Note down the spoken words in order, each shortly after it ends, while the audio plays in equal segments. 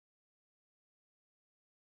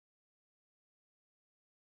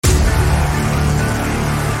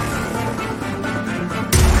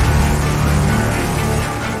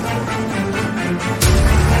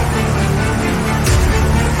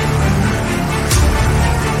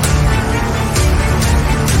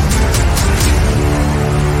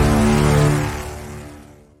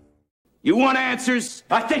want answers?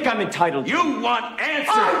 I think I'm entitled. You want answers?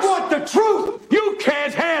 I want the truth! You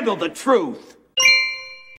can't handle the truth.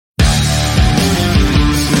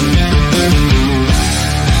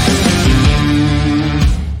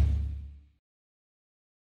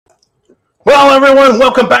 Well, everyone,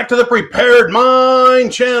 welcome back to the Prepared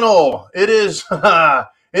Mind channel. It is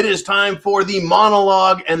time for the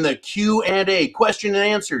monologue and the Q&A, question and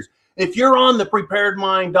answers. If you're on the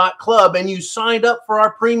preparedmind.club and you signed up for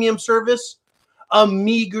our premium service, a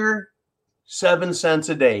meager 7 cents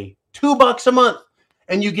a day, $2 a month,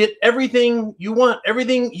 and you get everything you want,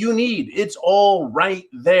 everything you need. It's all right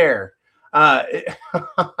there.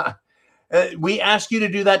 We ask you to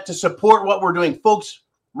do that to support what we're doing. Folks,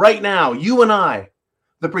 right now, you and I,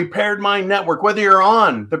 the Prepared Mind Network, whether you're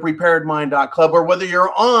on the preparedmind.club or whether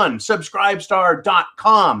you're on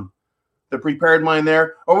subscribestar.com, the Prepared Mind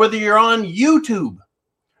there, or whether you're on YouTube,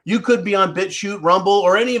 you could be on BitChute, Rumble,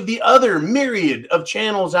 or any of the other myriad of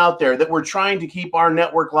channels out there that we're trying to keep our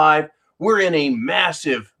network live. We're in a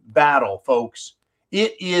massive battle, folks.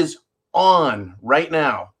 It is on right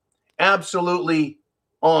now. Absolutely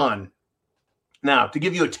on. Now, to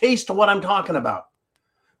give you a taste of what I'm talking about,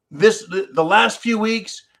 the last few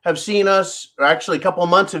weeks have seen us, or actually a couple of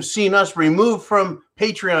months have seen us removed from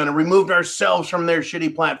Patreon and removed ourselves from their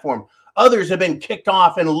shitty platform. Others have been kicked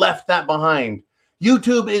off and left that behind.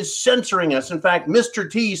 YouTube is censoring us. In fact,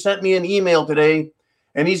 Mr. T sent me an email today,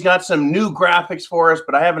 and he's got some new graphics for us,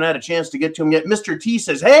 but I haven't had a chance to get to him yet. Mr. T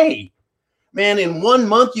says, hey, man, in 1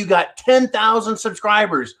 month, you got 10,000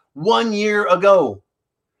 subscribers 1 year ago.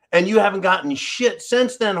 And you haven't gotten shit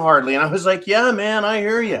since then, hardly. And I was like, yeah, man, I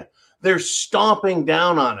hear you. They're stomping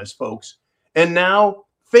down on us, folks. And now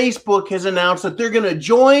Facebook has announced that they're going to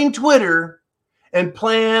join Twitter and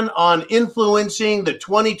plan on influencing the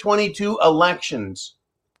 2022 elections.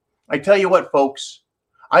 I tell you what, folks,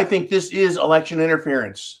 I think this is election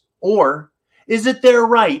interference. Or is it their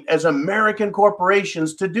right as American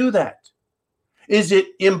corporations to do that? Is it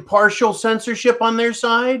impartial censorship on their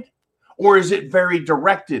side? Or is it very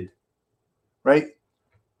directed, right?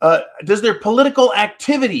 Does their political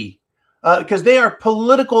activity, because they are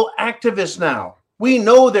political activists now. We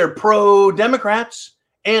know they're pro-Democrats,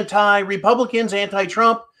 anti-Republicans,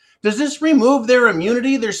 anti-Trump. Does this remove their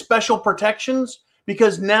immunity, their special protections?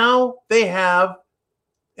 Because now they have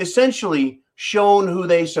essentially shown who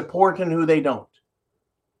they support and who they don't.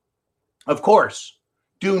 Of course,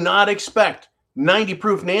 do not expect 90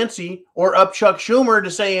 Proof Nancy or up Chuck Schumer to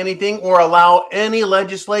say anything or allow any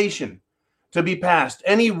legislation to be passed,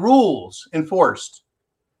 any rules enforced.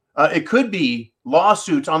 It could be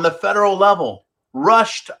lawsuits on the federal level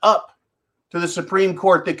rushed up to the Supreme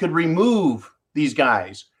Court that could remove these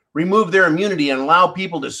guys, remove their immunity and allow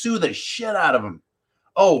people to sue the shit out of them.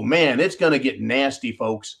 Oh man, it's going to get nasty,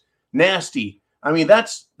 folks. Nasty. I mean,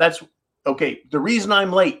 that's okay. The reason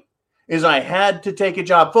I'm late is I had to take a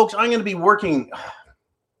job. Folks, I'm going to be working.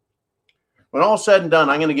 When all's said and done,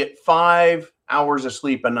 I'm going to get 5 hours of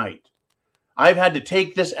sleep a night. I've had to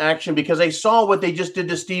take this action because I saw what they just did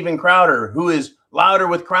to Steven Crowder, who is louder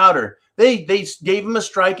with Crowder. They gave him a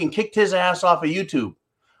strike and kicked his ass off of YouTube.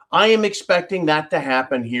 I am expecting that to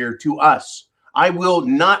happen here to us. I will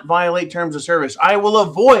not violate terms of service. I will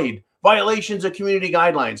avoid violations of community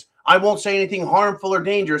guidelines. I won't say anything harmful or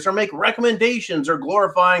dangerous or make recommendations or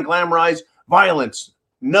glorify and glamorize violence.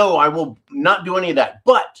 No, I will not do any of that.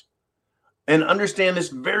 But, and understand this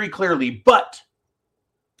very clearly, but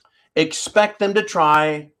expect them to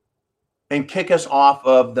try and kick us off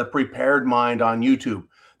of the Prepared Mind on YouTube.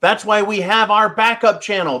 That's why we have our backup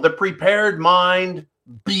channel, the Prepared Mind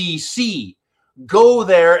BC. Go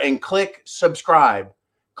there and click subscribe.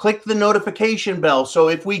 Click the notification bell. So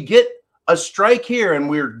if we get a strike here and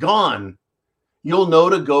we're gone, you'll know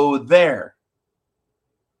to go there.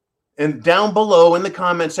 And down below in the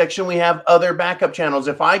comment section, we have other backup channels.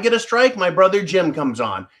 If I get a strike, my brother Jim comes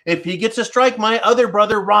on. If he gets a strike, my other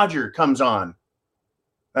brother Roger comes on.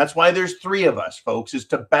 That's why there's 3 of us, folks, is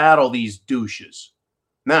to battle these douches.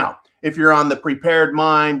 Now, if you're on the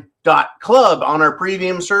preparedmind.club on our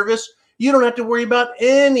premium service, you don't have to worry about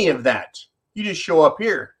any of that. You just show up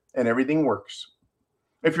here and everything works.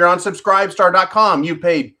 If you're on subscribestar.com, you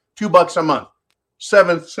paid $2 a month,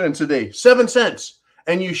 7 cents a day, 7 cents.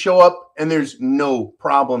 And you show up and there's no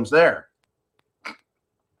problems there.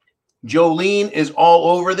 Jolene is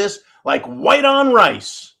all over this like white on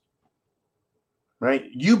rice, right?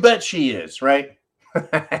 You bet she is, right?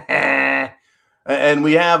 And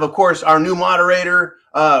we have, of course, our new moderator,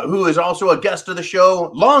 who is also a guest of the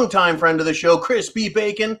show, longtime friend of the show, Chris B.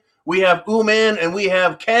 Bacon. We have Uman and we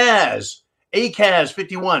have Kaz,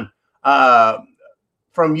 AKaz51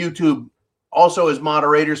 from YouTube Also, as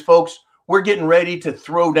moderators, folks, we're getting ready to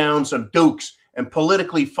throw down some dukes and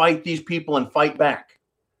politically fight these people and fight back,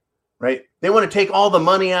 right? They want to take all the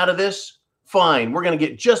money out of this. Fine. We're going to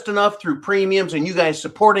get just enough through premiums and you guys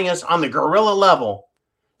supporting us on the guerrilla level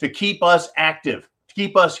to keep us active, to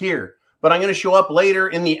keep us here. But I'm going to show up later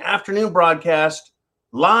in the afternoon broadcast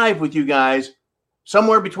live with you guys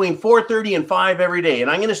somewhere between 4:30 and 5 every day.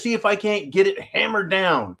 And I'm going to see if I can't get it hammered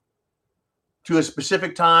down to a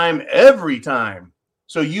specific time every time.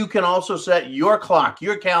 So you can also set your clock,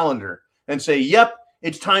 your calendar, and say, yep,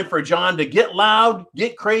 it's time for John to get loud,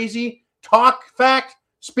 get crazy, talk fact,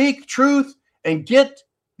 speak truth, and get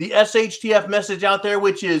the SHTF message out there,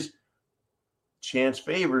 which is chance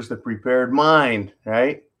favors the prepared mind,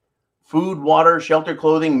 right? Food, water, shelter,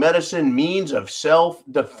 clothing, medicine, means of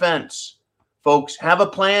self-defense. Folks, have a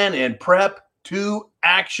plan and prep to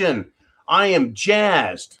action. I am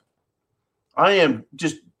jazzed.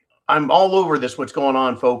 I'm all over this, what's going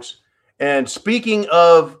on, folks. And speaking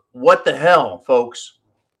of what the hell, folks,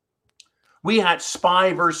 we had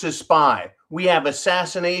spy versus spy. We have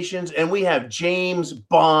assassinations, and we have James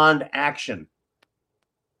Bond action.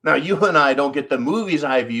 Now, you and I don't get the movies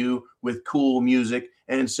I view with cool music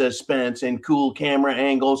and suspense and cool camera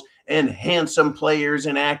angles and handsome players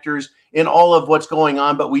and actors in all of what's going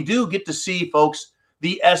on, but we do get to see, folks,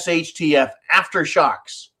 the SHTF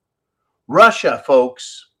aftershocks. Russia,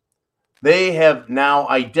 folks, they have now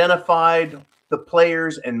identified the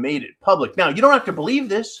players and made it public. Now, you don't have to believe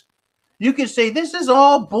this. You can say this is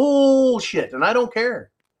all bullshit, and I don't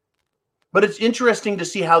care. But it's interesting to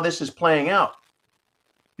see how this is playing out.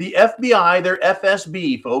 The FBI, their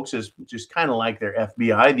FSB, folks, is just kind of like their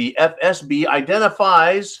FBI. The FSB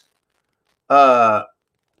identifies the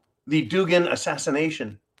Dugin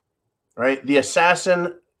assassination, right? The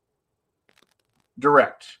assassin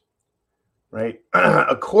direct, right?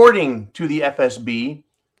 According to the FSB,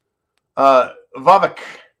 Vavik,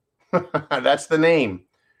 that's the name,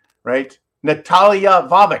 right? Natalia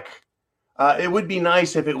Vavik. It would be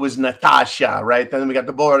nice if it was Natasha, right? Then we got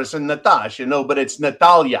the Boris and Natasha. No, but it's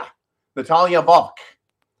Natalia. Natalia Vavik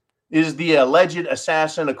is the alleged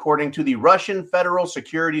assassin according to the Russian Federal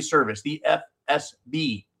Security Service, the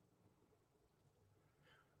FSB.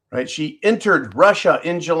 Right? She entered Russia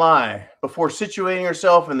in July before situating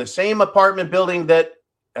herself in the same apartment building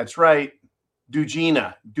that's right,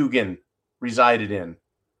 Dugin resided in.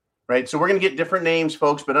 Right? So we're going to get different names,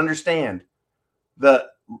 folks, but understand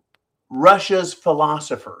Russia's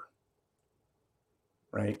philosopher,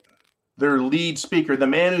 right? Their lead speaker, the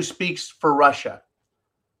man who speaks for Russia,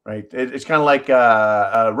 right? It's kind of like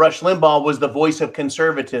Rush Limbaugh was the voice of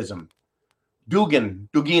conservatism.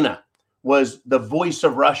 Dugina was the voice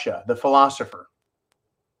of Russia, the philosopher.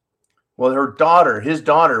 Well, his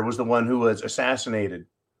daughter was the one who was assassinated.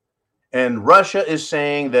 And Russia is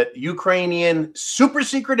saying that Ukrainian super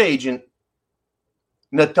secret agent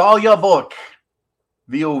Natalia Vovk,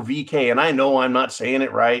 V-O-V-K, and I know I'm not saying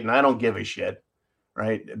it right, and I don't give a shit,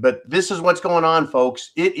 right? But this is what's going on,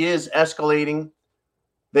 folks. It is escalating.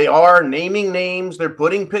 They are naming names. They're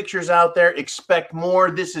putting pictures out there. Expect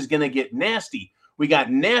more. This is going to get nasty. We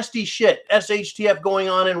got nasty shit, SHTF going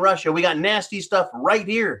on in Russia. We got nasty stuff right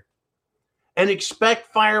here. And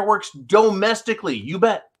expect fireworks domestically. You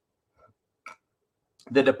bet.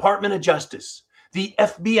 The Department of Justice, the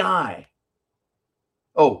FBI.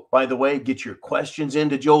 Oh, by the way, get your questions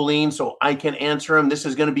into Jolene so I can answer them. This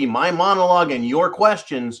is going to be my monologue and your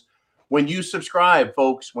questions when you subscribe,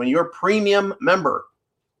 folks. When you're a premium member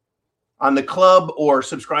on the club or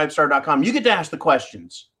subscribestar.com, you get to ask the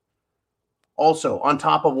questions. Also, on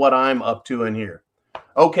top of what I'm up to in here.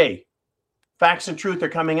 Okay, facts and truth are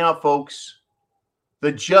coming out, folks.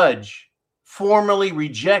 The judge formally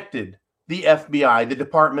rejected the FBI, the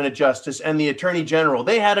Department of Justice, and the Attorney General.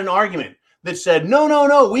 They had an argument that said,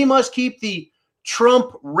 no, we must keep the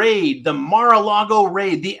Trump raid, the Mar-a-Lago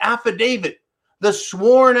raid, the affidavit, the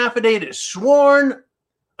sworn affidavit, sworn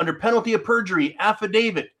under penalty of perjury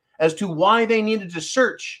affidavit as to why they needed to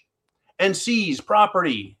search and seize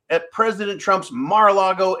property at President Trump's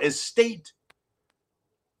Mar-a-Lago estate.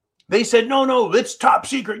 They said, no, it's top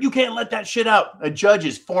secret. You can't let that shit out. A judge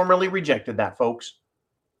has formally rejected that, folks.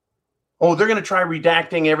 Oh, they're going to try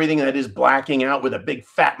redacting everything that is blacking out with a big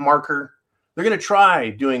fat marker. They're going to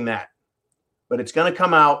try doing that. But it's going to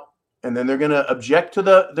come out, and then they're going to object to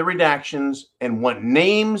the redactions and want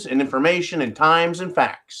names and information and times and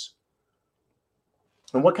facts.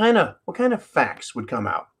 And what kind of facts would come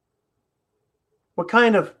out? What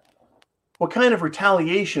kind of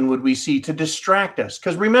retaliation would we see to distract us?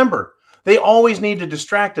 Because remember, they always need to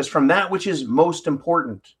distract us from that which is most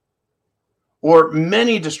important. Or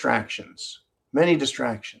many distractions. Many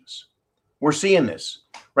distractions. We're seeing this,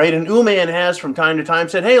 right? And Uman has from time to time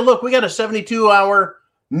said, hey, look, we got a 72-hour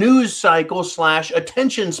news cycle /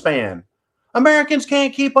 attention span. Americans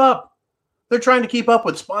can't keep up. They're trying to keep up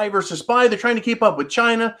with spy versus spy. They're trying to keep up with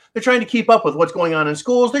China. They're trying to keep up with what's going on in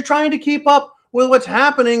schools. They're trying to keep up with what's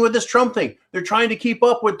happening with this Trump thing. They're trying to keep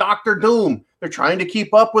up with Dr. Doom. They're trying to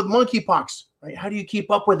keep up with monkeypox, right? How do you keep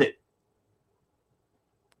up with it?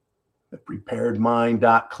 The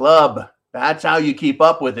preparedmind.club. That's how you keep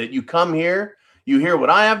up with it. You come here, you hear what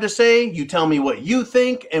I have to say, you tell me what you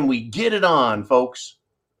think, and we get it on, folks.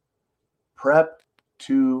 Prep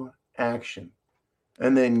to action.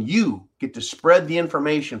 And then you get to spread the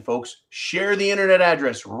information, folks. Share the internet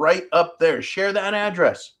address right up there. Share that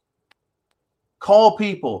address. Call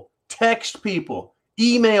people, text people,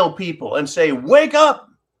 email people, and say, wake up.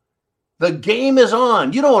 The game is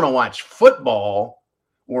on. You don't want to watch football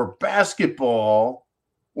or basketball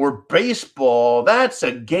or baseball. That's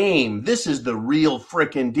a game. This is the real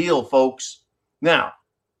freaking deal, folks. Now,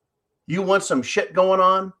 you want some shit going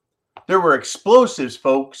on? There were explosives,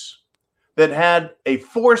 folks, that had a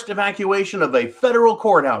forced evacuation of a federal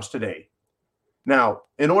courthouse today. Now,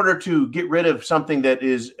 in order to get rid of something that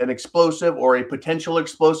is an explosive or a potential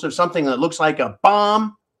explosive, something that looks like a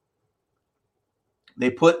bomb, they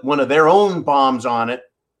put one of their own bombs on it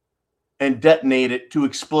and detonate it to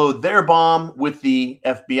explode their bomb with the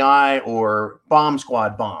FBI or bomb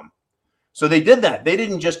squad bomb. So they did that. They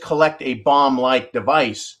didn't just collect a bomb-like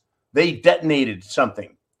device. They detonated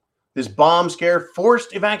something. This bomb scare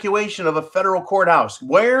forced evacuation of a federal courthouse.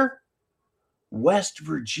 Where? West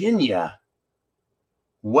Virginia.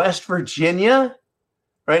 West Virginia?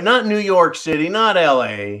 Right? Not New York City, not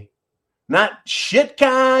LA, not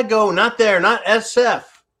Chicago, not there, not SF,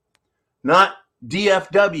 not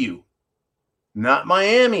DFW, not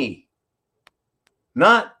Miami,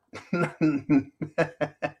 not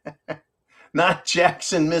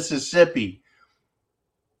Jackson, Mississippi,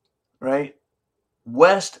 right?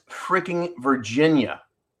 West freaking Virginia.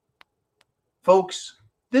 Folks,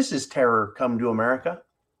 this is terror come to America.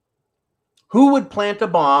 Who would plant a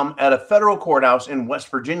bomb at a federal courthouse in West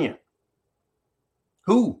Virginia?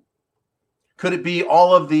 Who? Could it be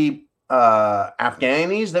all of the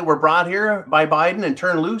Afghanis that were brought here by Biden and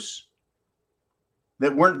turned loose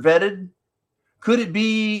that weren't vetted? Could it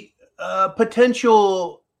be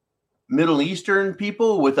potential Middle Eastern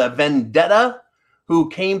people with a vendetta who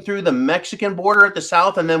came through the Mexican border at the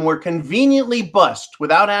south and then were conveniently bussed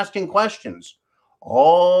without asking questions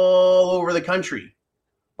all over the country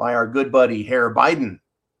by our good buddy, Herr Biden,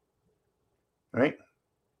 right?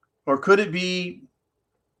 Or could it be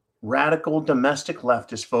radical domestic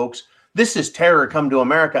leftists, folks? This is terror come to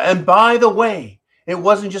America. And by the way, it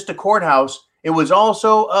wasn't just a courthouse. It was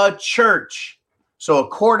also a church. So a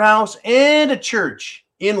courthouse and a church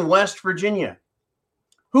in West Virginia.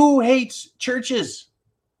 Who hates churches?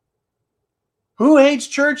 Who hates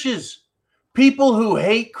churches? People who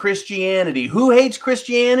hate Christianity. Who hates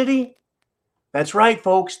Christianity? That's right,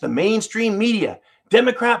 folks. The mainstream media,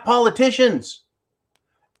 Democrat politicians,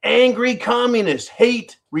 angry communists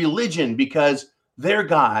hate religion because their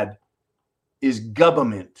God is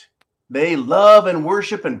government. They love and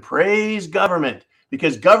worship and praise government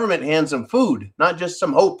because government hands them food, not just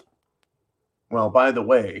some hope. Well, by the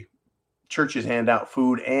way, churches hand out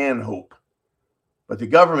food and hope, but the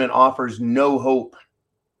government offers no hope.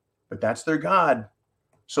 But that's their God.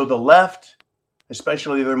 So the left,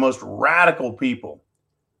 especially their most radical people,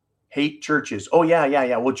 hate churches. Oh,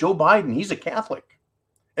 yeah. Well, Joe Biden, he's a Catholic.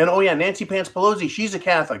 And oh, yeah, Nancy Pants Pelosi, she's a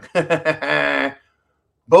Catholic.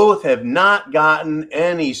 Both have not gotten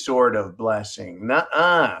any sort of blessing.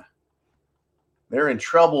 Nuh-uh. They're in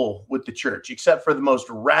trouble with the church, except for the most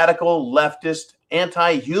radical, leftist,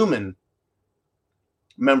 anti-human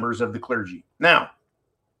members of the clergy. Now,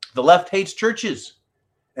 the left hates churches.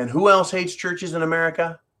 And who else hates churches in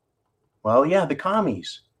America? Well, yeah, the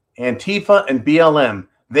commies, Antifa and BLM.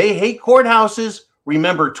 They hate courthouses.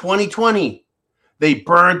 Remember 2020. They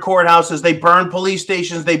burned courthouses. They burned police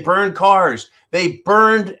stations. They burned cars. They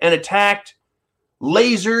burned and attacked,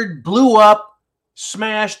 lasered, blew up,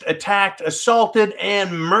 smashed, attacked, assaulted,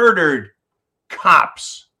 and murdered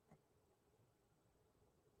cops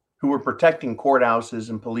who were protecting courthouses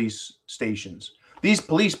and police stations. These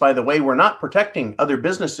police, by the way, were not protecting other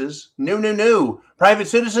businesses. No. Private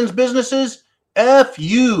citizens' businesses, F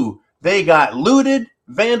you. They got looted,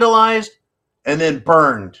 vandalized, and then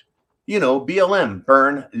burned. You know, BLM,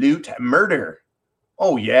 burn, loot, murder.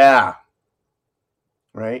 Oh, yeah.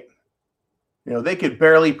 Right? You know, they could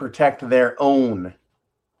barely protect their own,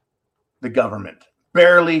 the government.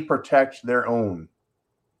 Barely protect their own.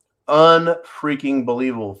 Unfreaking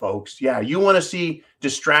believable, folks. Yeah, you want to see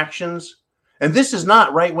distractions? And this is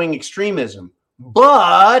not right-wing extremism,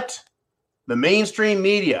 but the mainstream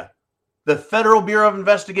media, the Federal Bureau of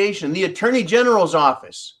Investigation, the Attorney General's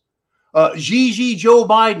office, Gigi Joe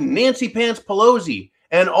Biden, Nancy Pants Pelosi,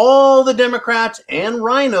 and all the Democrats and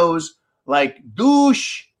rhinos like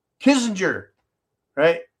Douche Kissinger,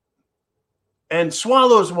 right? And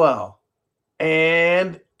Swallowswell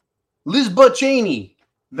and Lisbeth Cheney.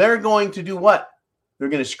 They're going to do what? They're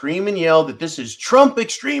going to scream and yell that this is Trump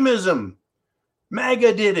extremism.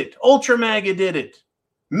 MAGA did it. Ultra MAGA did it.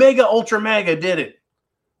 Mega Ultra MAGA did it.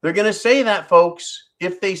 They're going to say that, folks,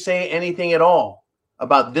 if they say anything at all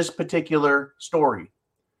about this particular story,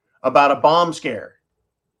 about a bomb scare.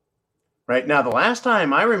 Right now, the last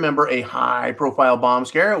time I remember a high-profile bomb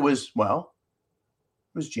scare, it was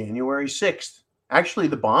January 6th. Actually,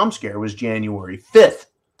 the bomb scare was January 5th.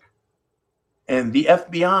 And the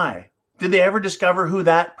FBI, did they ever discover who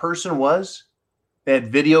that person was? They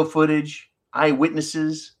had video footage,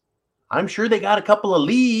 eyewitnesses. I'm sure they got a couple of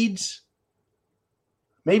leads.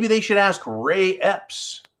 Maybe they should ask Ray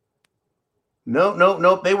Epps.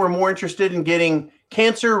 Nope. They were more interested in getting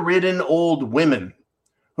cancer-ridden old women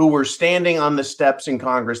who were standing on the steps in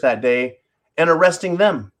Congress that day and arresting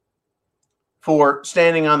them for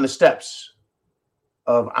standing on the steps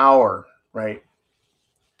of our,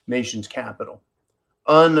 nation's capital.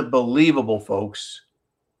 Unbelievable, folks.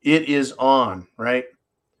 It is on, right?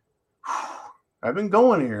 I've been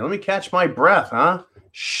going here. Let me catch my breath, huh?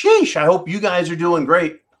 Sheesh, I hope you guys are doing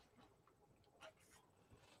great.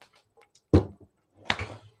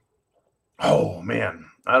 Oh, man.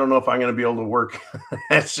 I don't know if I'm going to be able to work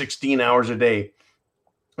at 16 hours a day.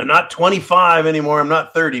 I'm not 25 anymore. I'm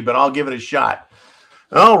not 30, but I'll give it a shot.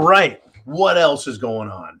 All right. What else is going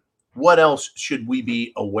on? What else should we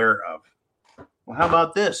be aware of? Well, how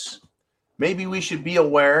about this? Maybe we should be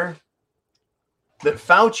aware that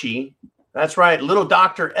Fauci, that's right, little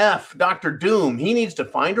Dr. F, Dr. Doom, he needs to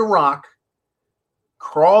find a rock,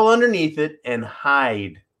 crawl underneath it, and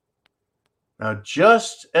hide. Now,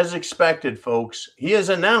 just as expected, folks, he has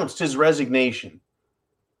announced his resignation.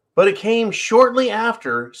 But it came shortly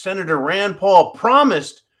after Senator Rand Paul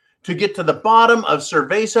promised to get to the bottom of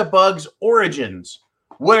cerveza bug's origins,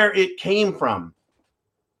 where it came from.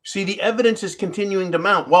 See, the evidence is continuing to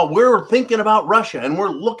mount. While we're thinking about Russia and we're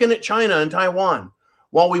looking at China and Taiwan,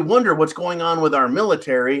 while we wonder what's going on with our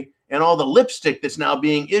military and all the lipstick that's now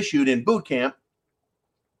being issued in boot camp,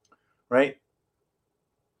 right?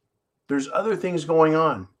 There's other things going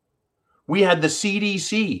on. We had the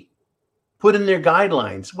CDC put in their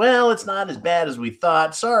guidelines. Well, it's not as bad as we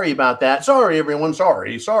thought. Sorry about that. Sorry, everyone.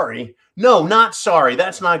 Sorry. No, not sorry.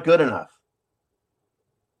 That's not good enough.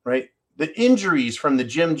 Right? The injuries from the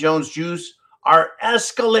Jim Jones juice are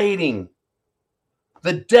escalating.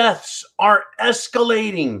 The deaths are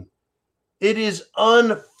escalating. It is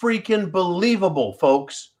unfreaking believable,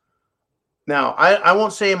 folks. Now, I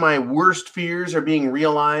won't say my worst fears are being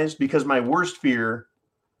realized, because my worst fear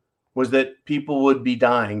was that people would be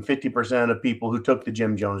dying, 50% of people who took the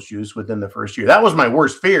Jim Jones juice within the first year. That was my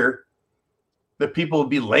worst fear, that people would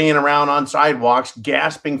be laying around on sidewalks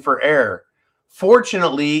gasping for air.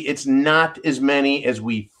 Fortunately, it's not as many as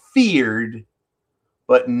we feared,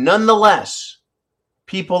 but nonetheless,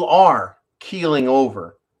 people are keeling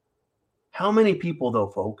over. How many people, though,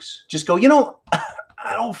 folks, just go,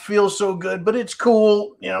 I don't feel so good, but it's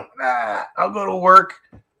cool. I'll go to work,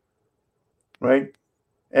 right?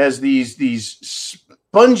 As these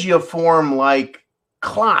spongiform-like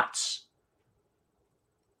clots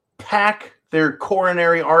pack their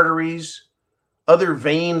coronary arteries, other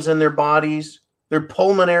veins in their bodies, their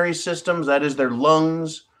pulmonary systems, that is their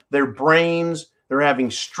lungs, their brains. They're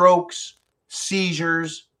having strokes,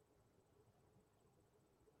 seizures.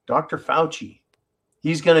 Dr. Fauci,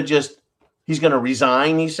 he's going to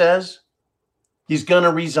resign, he says. He's going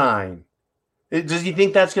to resign. Does he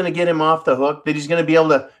think that's going to get him off the hook? That he's going to be able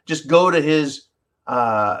to just go to his,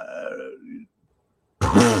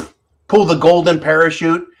 pull the golden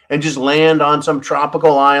parachute and just land on some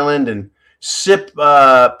tropical island and sip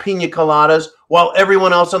pina coladas while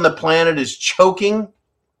everyone else on the planet is choking?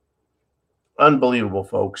 Unbelievable,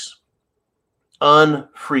 folks.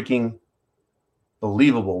 Unfreaking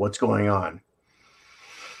believable what's going on.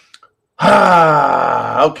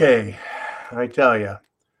 Okay, I tell you.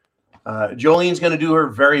 Jolene's going to do her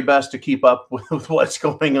very best to keep up with what's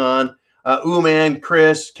going on. Uman,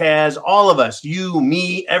 Chris, Kaz, all of us, you,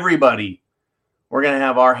 me, everybody. We're going to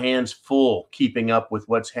have our hands full keeping up with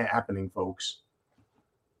what's happening, folks.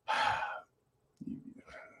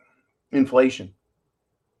 Inflation.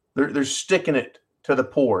 They're sticking it to the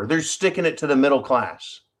poor. They're sticking it to the middle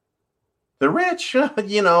class. The rich,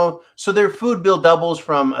 so their food bill doubles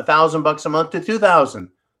from $1,000 a month to $2,000.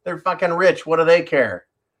 They're fucking rich. What do they care?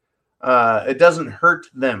 It doesn't hurt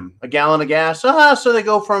them. A gallon of gas, so they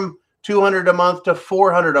go from $200 a month to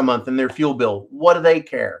 $400 a month in their fuel bill. What do they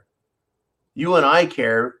care? You and I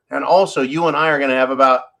care. And also, you and I are going to have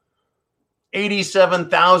about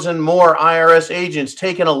 87,000 more IRS agents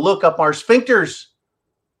taking a look up our sphincters.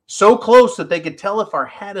 So close that they could tell if our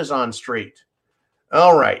hat is on straight.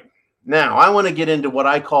 All right. Now, I want to get into what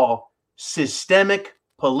I call systemic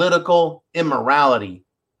political immorality.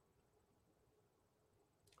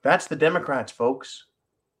 That's the Democrats, folks.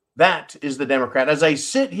 That is the Democrat. As I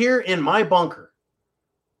sit here in my bunker,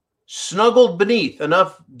 snuggled beneath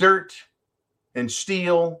enough dirt and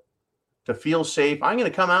steel to feel safe, I'm going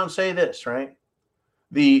to come out and say this, right?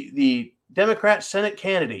 The Democrat Senate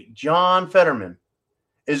candidate, John Fetterman,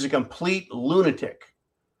 is a complete lunatic.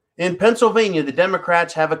 In Pennsylvania, the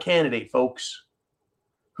Democrats have a candidate, folks,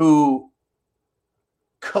 who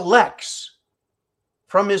collects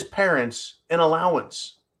from his parents an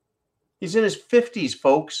allowance. He's in his 50s,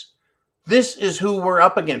 folks. This is who we're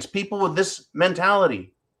up against, people with this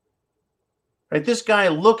mentality. Right? This guy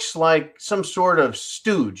looks like some sort of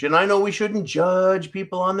stooge, and I know we shouldn't judge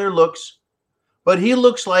people on their looks, but he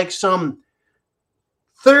looks like some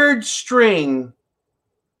third string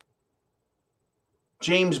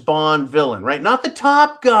James Bond villain, right? Not the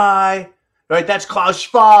top guy, right? That's Klaus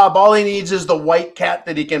Schwab. All he needs is the white cat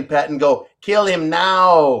that he can pet and go, kill him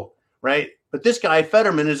now, right? But this guy,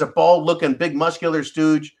 Fetterman, is a bald-looking, big, muscular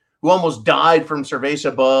stooge who almost died from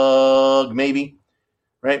cerveza bug, maybe,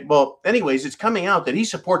 right? Well, anyways, it's coming out that he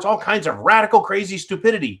supports all kinds of radical, crazy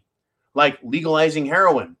stupidity, like legalizing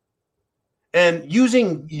heroin and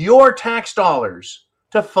using your tax dollars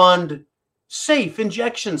to fund safe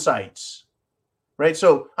injection sites. Right.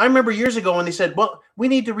 So I remember years ago when they said, well, we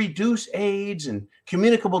need to reduce AIDS and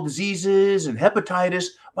communicable diseases and hepatitis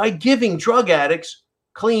by giving drug addicts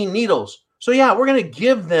clean needles. So, yeah, we're going to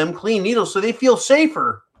give them clean needles so they feel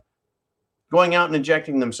safer going out and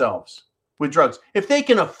injecting themselves with drugs. If they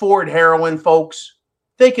can afford heroin, folks,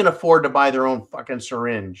 they can afford to buy their own fucking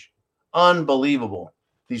syringe. Unbelievable.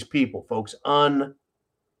 These people, folks, unbelievable.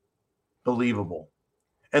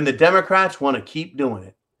 And the Democrats want to keep doing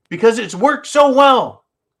it. Because it's worked so well.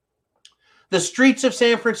 The streets of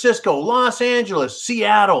San Francisco, Los Angeles,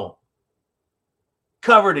 Seattle,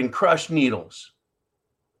 covered in crushed needles.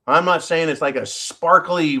 I'm not saying it's like a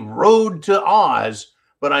sparkly road to Oz,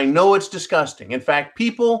 but I know it's disgusting. In fact,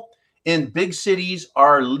 people in big cities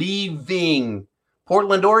are leaving.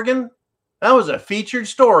 Portland, Oregon, that was a featured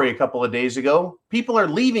story a couple of days ago. People are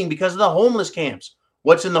leaving because of the homeless camps.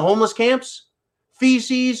 What's in the homeless camps?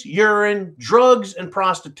 Feces, urine, drugs, and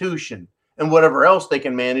prostitution, and whatever else they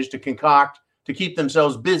can manage to concoct to keep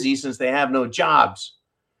themselves busy since they have no jobs.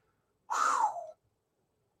 Whew.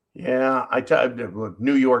 Yeah,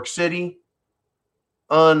 New York City.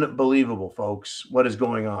 Unbelievable, folks, what is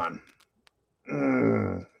going on.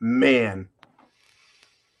 Man.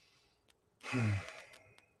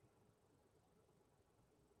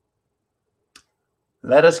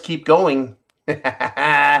 Let us keep going.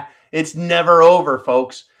 It's never over,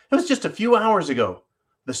 folks. It was just a few hours ago.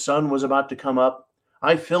 The sun was about to come up.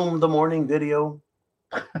 I filmed the morning video.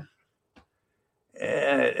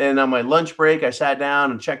 And on my lunch break, I sat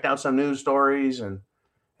down and checked out some news stories. And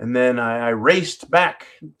then I raced back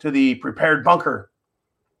to the prepared bunker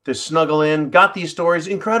to snuggle in. Got these stories.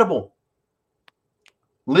 Incredible.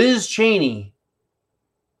 Liz Cheney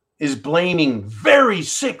is blaming very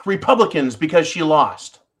sick Republicans because she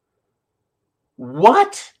lost.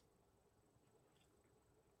 What?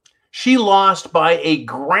 She lost by a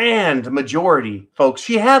grand majority, folks.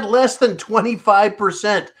 She had less than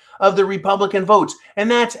 25% of the Republican votes. And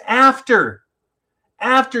that's after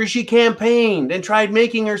she campaigned and tried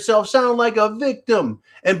making herself sound like a victim.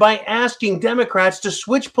 And by asking Democrats to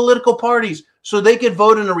switch political parties so they could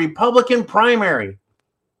vote in a Republican primary.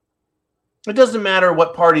 It doesn't matter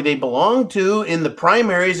what party they belong to in the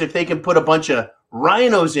primaries if they can put a bunch of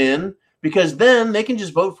rhinos in, because then they can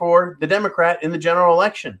just vote for the Democrat in the general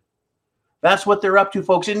election. That's what they're up to,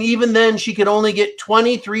 folks. And even then, she could only get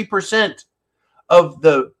 23% of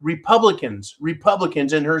the Republicans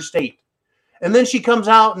in her state. And then she comes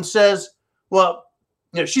out and says, well,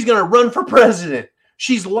 she's going to run for president.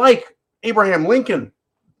 She's like Abraham Lincoln.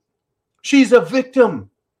 She's a victim.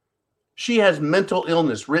 She has mental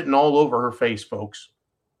illness written all over her face, folks.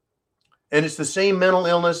 And it's the same mental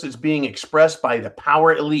illness that's being expressed by the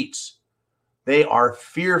power elites. They are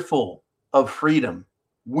fearful of freedom.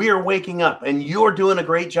 We're waking up, and you're doing a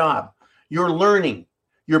great job. You're learning.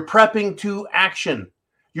 You're prepping to action.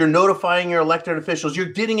 You're notifying your elected officials. You're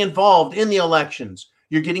getting involved in the elections.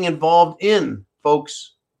 You're getting involved in,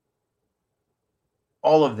 folks,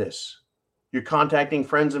 all of this. You're contacting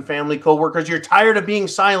friends and family, coworkers. You're tired of being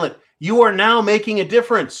silent. You are now making a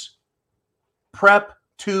difference. Prep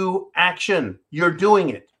to action. You're doing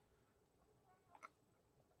it.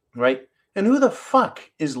 Right? And who the fuck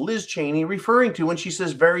is Liz Cheney referring to when she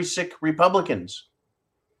says very sick Republicans?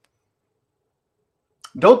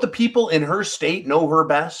 Don't the people in her state know her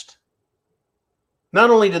best? Not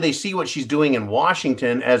only do they see what she's doing in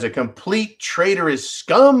Washington as a complete traitorous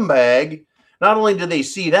scumbag, not only do they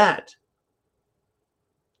see that,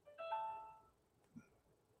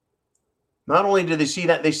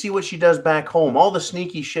 they see what she does back home, all the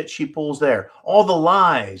sneaky shit she pulls there, all the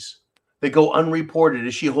lies that go unreported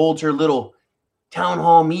as she holds her little town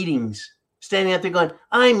hall meetings, standing out there going,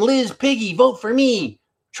 I'm Liz Piggy, vote for me.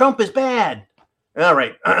 Trump is bad. All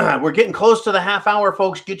right, we're getting close to the half hour,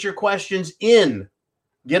 folks. Get your questions in.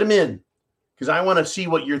 Get them in, because I want to see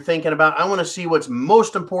what you're thinking about. I want to see what's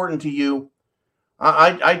most important to you.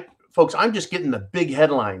 Folks, I'm just getting the big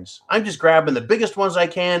headlines. I'm just grabbing the biggest ones I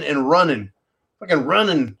can and running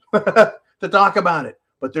to talk about it.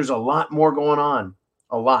 But there's a lot more going on,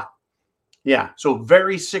 a lot. Yeah, so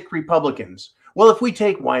very sick Republicans. Well, if we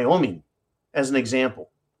take Wyoming as an example,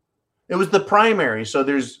 it was the primary. So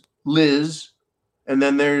there's Liz, and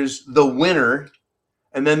then there's the winner,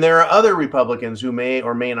 and then there are other Republicans who may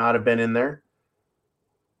or may not have been in there.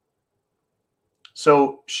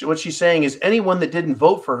 So what she's saying is anyone that didn't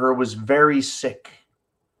vote for her was very sick.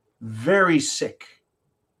 Very sick.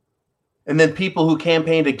 And then people who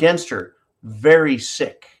campaigned against her, very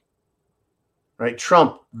sick. Right?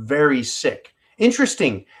 Trump, very sick.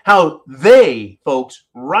 Interesting how they, folks,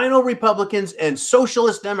 rhino Republicans and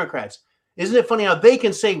socialist Democrats, isn't it funny how they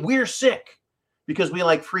can say we're sick because we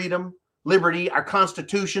like freedom, liberty, our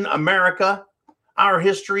Constitution, America, our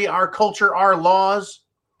history, our culture, our laws.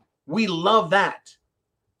 We love that.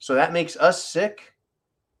 So that makes us sick.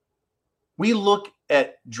 We look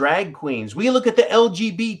at drag queens. We look at the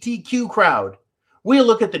LGBTQ crowd. We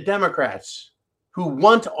look at the Democrats who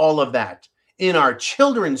want all of that in our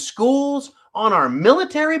children's schools, on our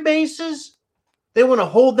military bases. They want to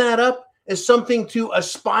hold that up as something to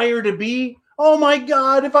aspire to be. Oh my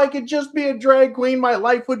God, if I could just be a drag queen, my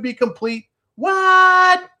life would be complete.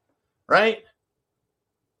 What? Right?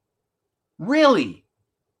 Really?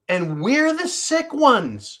 And we're the sick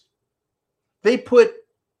ones. They put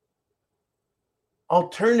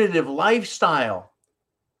alternative lifestyle,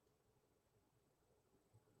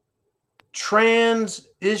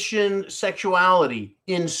 transition sexuality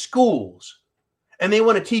in schools. And they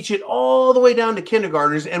want to teach it all the way down to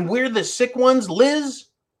kindergartners. And we're the sick ones, Liz.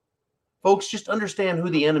 Folks, just understand who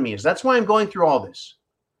the enemy is. That's why I'm going through all this.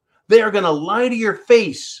 They are going to lie to your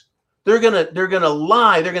face. They're going to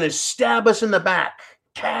lie. They're going to stab us in the back.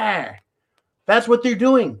 That's what they're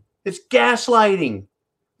doing. It's gaslighting.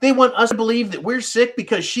 They want us to believe that we're sick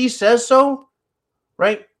because she says so,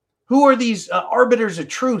 right? Who are these arbiters of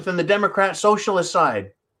truth in the Democrat socialist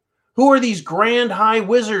side? Who are these grand high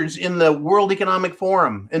wizards in the World Economic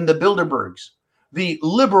Forum, in the Bilderbergs, the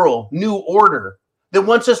liberal new order that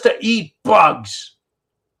wants us to eat bugs,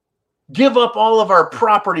 give up all of our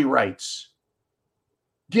property rights,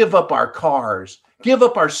 give up our cars, give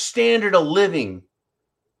up our standard of living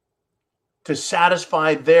to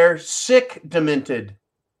satisfy their sick, demented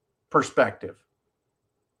perspective?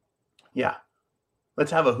 Yeah.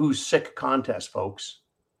 Let's have a who's sick contest, folks.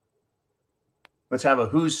 Let's have a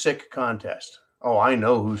who's sick contest. Oh, I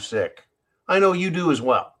know who's sick. I know you do as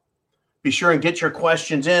well. Be sure and get your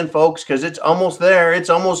questions in, folks, because it's almost there. It's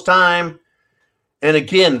almost time. And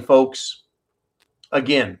again, folks,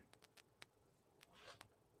 remember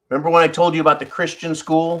when I told you about the Christian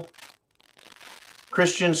school?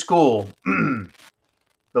 Christian school, the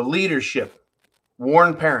leadership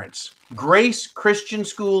warned parents. Grace Christian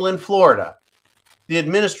School in Florida. The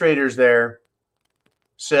administrators there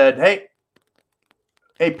said,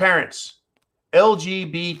 hey, parents,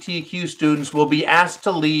 LGBTQ students will be asked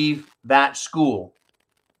to leave that school.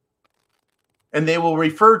 And they will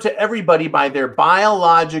refer to everybody by their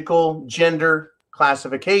biological gender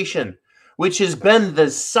classification, which has been the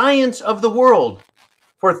science of the world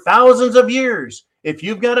for thousands of years. If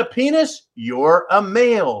you've got a penis, you're a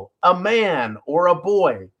male, a man, or a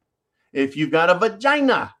boy. If you've got a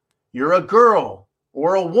vagina, you're a girl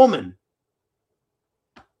or a woman.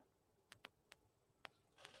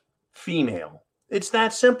 Female. It's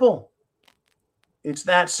that simple. It's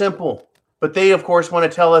that simple. But they, of course, want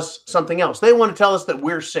to tell us something else. They want to tell us that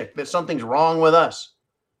we're sick, that something's wrong with us.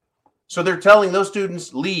 So they're telling those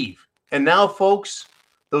students, leave. And now, folks,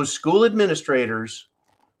 those school administrators,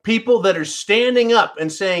 people that are standing up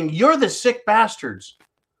and saying, you're the sick bastards.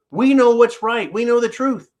 We know what's right. We know the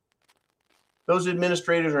truth. Those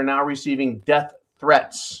administrators are now receiving death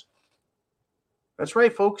threats. That's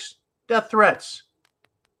right, folks. Death threats.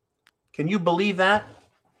 Can you believe that?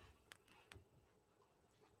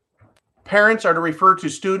 Parents are to refer to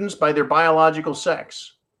students by their biological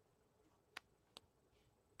sex.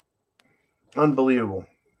 Unbelievable.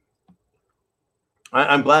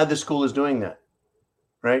 I'm glad the school is doing that,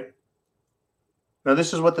 right? Now,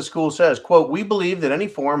 this is what the school says, quote, we believe that any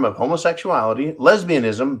form of homosexuality,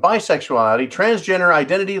 lesbianism, bisexuality, transgender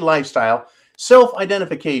identity, lifestyle,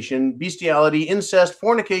 self-identification, bestiality, incest,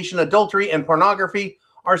 fornication, adultery, and pornography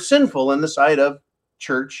are sinful in the sight of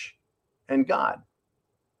church and God.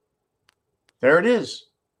 There it is.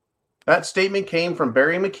 That statement came from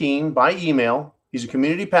Barry McKean by email. He's a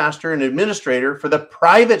community pastor and administrator for the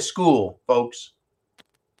private school, folks.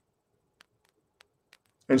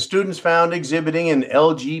 And students found exhibiting an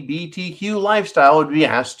LGBTQ lifestyle would be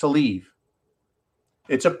asked to leave.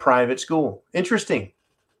 It's a private school. Interesting.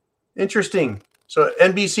 So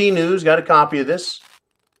NBC News got a copy of this,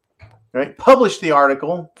 right? Published the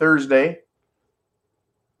article Thursday,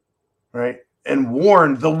 right? And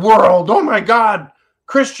warned the world, oh my God,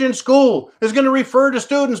 Christian school is going to refer to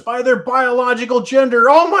students by their biological gender.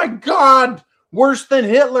 Oh my God, worse than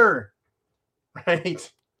Hitler,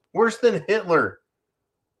 right? Worse than Hitler.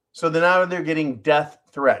 So now they're getting death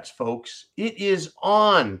threats, folks. It is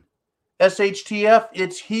on. SHTF,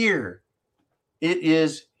 it's here. It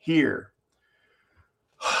is here.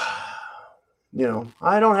 You know,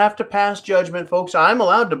 I don't have to pass judgment, folks. I'm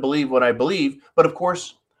allowed to believe what I believe, but of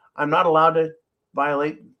course, I'm not allowed to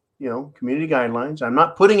violate, community guidelines. I'm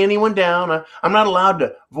not putting anyone down. I'm not allowed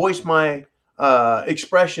to voice my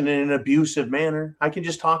expression in an abusive manner. I can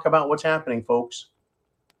just talk about what's happening, folks.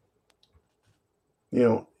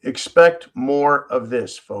 Expect more of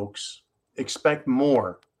this, folks. Expect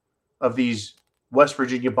more of these West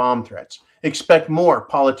Virginia bomb threats. Expect more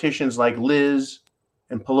politicians like Liz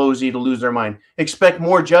and Pelosi to lose their mind. Expect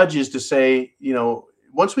more judges to say,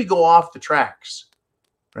 once we go off the tracks,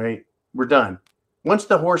 right, we're done. Once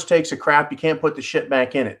the horse takes a crap, you can't put the shit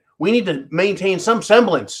back in it. We need to maintain some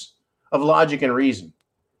semblance of logic and reason.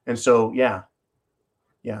 And so, yeah,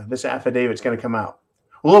 this affidavit's going to come out.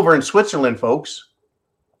 Well, over in Switzerland, folks,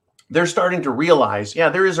 they're starting to realize,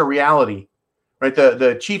 there is a reality, right?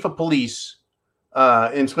 The chief of police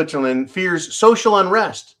in Switzerland fears social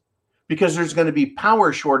unrest because there's going to be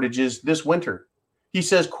power shortages this winter. He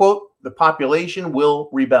says, quote, the population will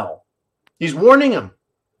rebel. He's warning them.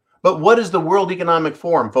 But what is the World Economic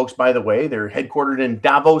Forum, folks? By the way, they're headquartered in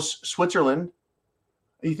Davos, Switzerland.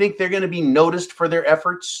 You think they're going to be noticed for their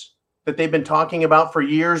efforts that they've been talking about for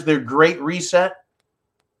years, their Great Reset?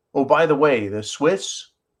 Oh, by the way, the Swiss,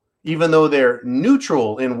 even though they're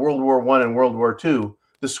neutral in World War I and World War II,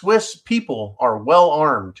 the Swiss people are well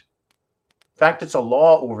armed. In fact, it's a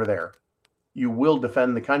law over there. You will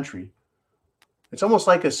defend the country. It's almost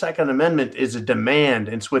like a Second Amendment is a demand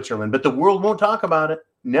in Switzerland, but the world won't talk about it.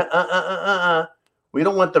 We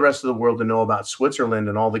don't want the rest of the world to know about Switzerland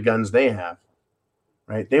and all the guns they have,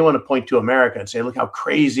 right? They want to point to America and say, look how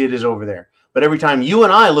crazy it is over there. But every time you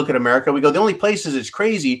and I look at America, we go, the only places it's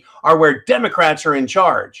crazy are where Democrats are in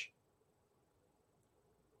charge,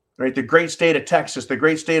 right? The great state of Texas, the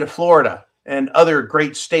great state of Florida, and other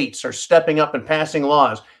great states are stepping up and passing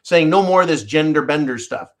laws saying no more of this gender bender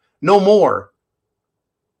stuff. No more,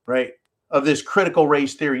 right, of this critical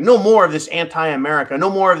race theory. No more of this anti-America. No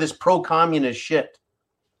more of this pro-communist shit.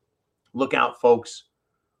 Look out, folks.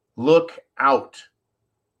 Look out.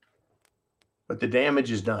 But the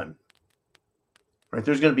damage is done. Right?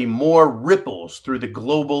 There's going to be more ripples through the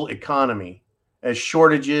global economy as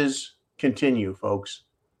shortages continue, folks.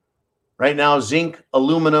 Right now, zinc,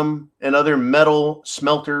 aluminum, and other metal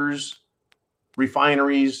smelters,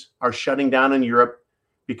 refineries are shutting down in Europe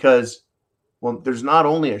because, well, there's not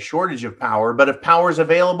only a shortage of power, but if power is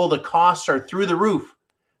available, the costs are through the roof.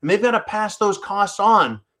 And they've got to pass those costs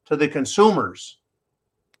on to the consumers.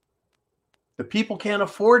 The people can't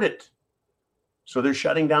afford it. So they're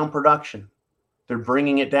shutting down production. They're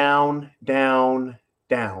bringing it down, down,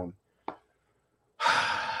 down.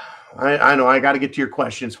 I know I got to get to your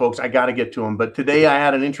questions, folks. I got to get to them. But today I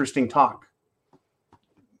had an interesting talk.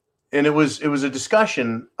 And it was a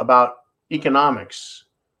discussion about economics,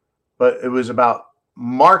 but it was about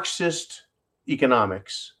Marxist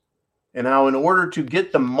economics and how in order to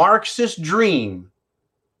get the Marxist dream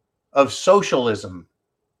of socialism,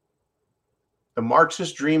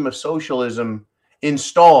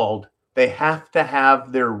 installed, They have to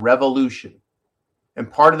have their revolution.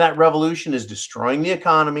 And part of that revolution is destroying the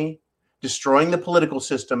economy, destroying the political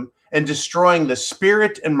system, and destroying the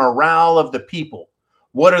spirit and morale of the people.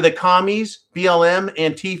 What are the commies, BLM,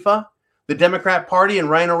 Antifa, the Democrat Party, and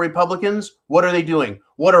Rhino Republicans? What are they doing?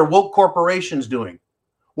 What are woke corporations doing?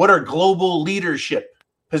 What are global leadership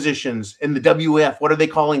positions in the WF? What are they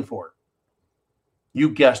calling for? You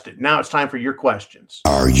guessed it. Now it's time for your questions.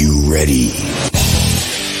 Are you ready?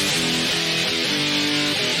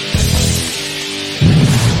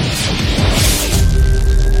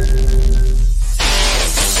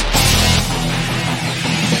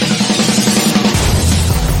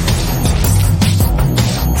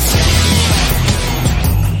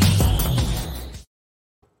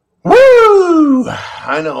 Woo!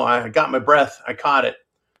 I know, I got my breath. I caught it.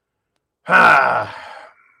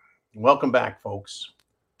 Welcome back, folks.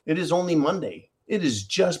 It is only Monday. It has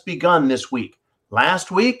just begun this week.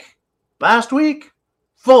 Last week,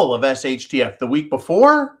 full of SHTF. The week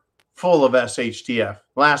before, full of SHTF.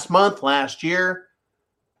 Last month, last year,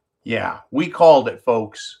 yeah, we called it,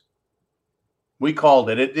 folks. We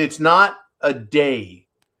called it. It's not a day.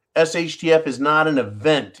 SHTF is not an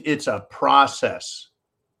event. It's a process.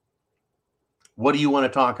 What do you want to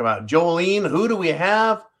talk about? Jolene, who do we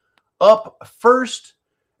have up first?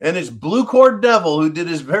 And it's Blue Cord Devil, who did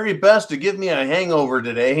his very best to give me a hangover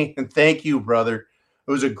today. And thank you, brother.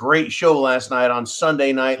 It was a great show last night on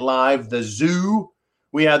Sunday Night Live, The Zoo.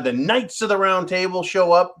 We had the Knights of the Round Table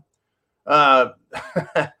show up. Our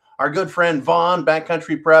good friend Vaughn,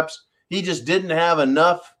 Backcountry Preps, he just didn't have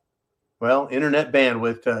enough, internet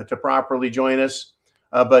bandwidth to properly join us.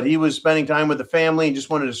 But he was spending time with the family and just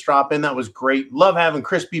wanted to drop in. That was great. Love having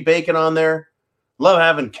Crispy Bacon on there. Love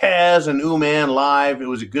having Kaz and Ooman live. It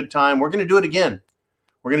was a good time. We're going to do it again.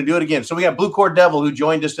 So we got Blue Cord Devil, who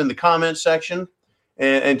joined us in the comments section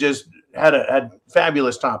and just had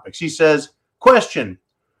fabulous topics. He says, question,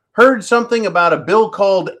 heard something about a bill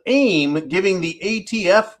called AIM giving the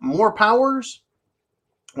ATF more powers?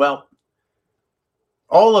 Well,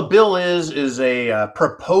 all a bill is a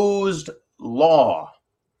proposed law,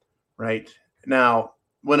 right? Now,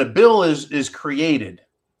 when a bill is created,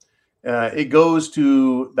 it goes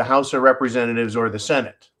to the House of Representatives or the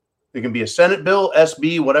Senate. It can be a Senate bill,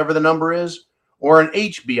 SB, whatever the number is, or an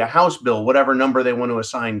HB, a House bill, whatever number they want to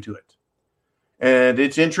assign to it. And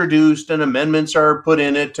it's introduced and amendments are put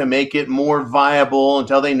in it to make it more viable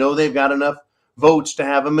until they know they've got enough votes to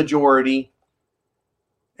have a majority.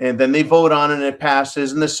 And then they vote on it and it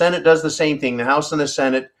passes. And the Senate does the same thing, the House and the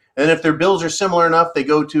Senate. And if their bills are similar enough, they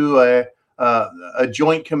go to a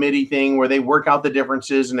joint committee thing where they work out the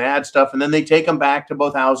differences and add stuff, and then they take them back to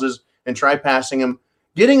both houses and try passing them.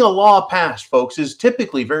 Getting a law passed, folks, is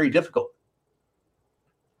typically very difficult,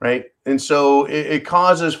 right? And so it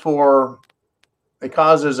causes,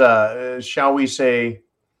 shall we say,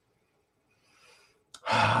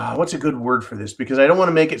 what's a good word for this? Because I don't want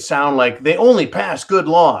to make it sound like they only pass good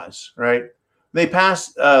laws, right? They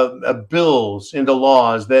pass bills into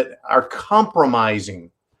laws that are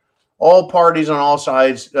compromising. All parties on all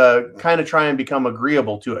sides kind of try and become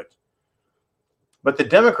agreeable to it. But the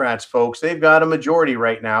Democrats, folks, they've got a majority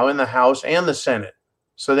right now in the House and the Senate.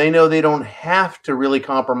 So they know they don't have to really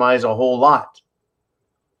compromise a whole lot.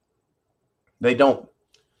 They don't.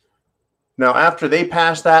 Now, after they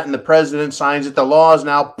pass that and the president signs it, the law is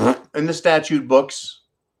now in the statute books,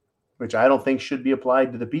 which I don't think should be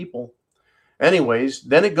applied to the people. Anyways,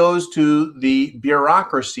 then it goes to the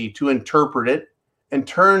bureaucracy to interpret it and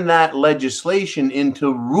turn that legislation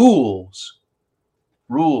into rules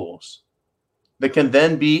that can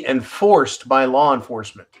then be enforced by law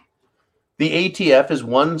enforcement. The ATF is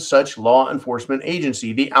one such law enforcement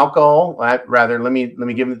agency. The let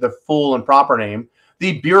me give it the full and proper name,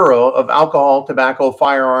 the Bureau of Alcohol, Tobacco,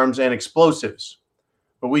 Firearms, and Explosives.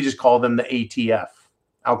 But we just call them the ATF,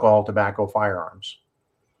 Alcohol, Tobacco, Firearms.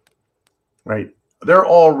 Right? They're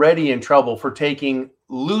already in trouble for taking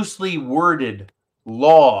loosely worded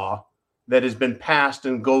law that has been passed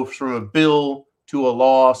and goes from a bill to a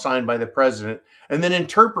law signed by the president, and then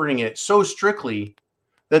interpreting it so strictly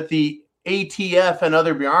that the ATF and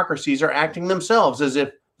other bureaucracies are acting themselves as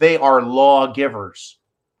if they are lawgivers.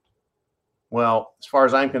 Well, as far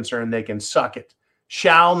as I'm concerned, they can suck it.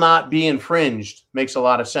 Shall not be infringed makes a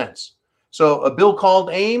lot of sense. So a bill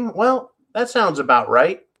called AIM, well, that sounds about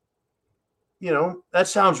right. You know, that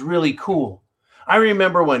sounds really cool. I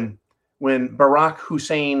remember when Barack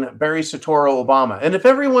Hussein, Barry Soetoro Obama, and if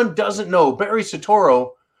everyone doesn't know, Barry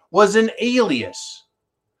Soetoro was an alias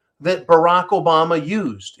that Barack Obama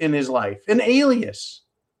used in his life. An alias,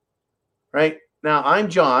 right? Now, I'm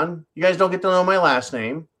John. You guys don't get to know my last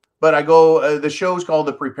name, but I go, the show's called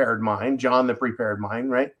The Prepared Mind, John the Prepared Mind,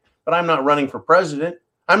 right? But I'm not running for president.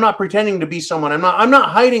 I'm not pretending to be someone. I'm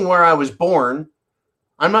not hiding where I was born.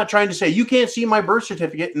 I'm not trying to say, you can't see my birth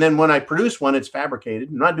certificate, and then when I produce one, it's fabricated.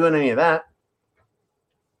 I'm not doing any of that,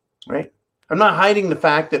 right? I'm not hiding the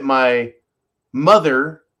fact that my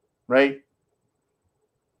mother, right,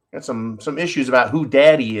 got some issues about who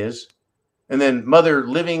daddy is, and then mother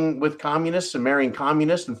living with communists and marrying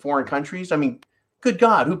communists in foreign countries. I mean, good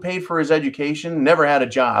God, who paid for his education, never had a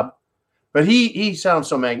job. But he sounds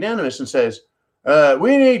so magnanimous and says,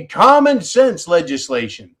 we need common sense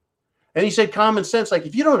legislation. And he said common sense, like,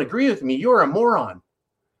 if you don't agree with me, you're a moron.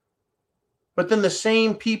 But then the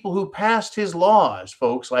same people who passed his laws,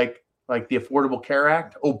 folks, like the Affordable Care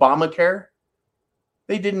Act, Obamacare,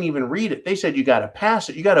 they didn't even read it. They said you got to pass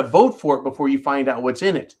it. You got to vote for it before you find out what's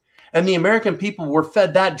in it. And the American people were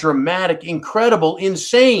fed that dramatic, incredible,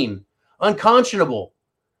 insane, unconscionable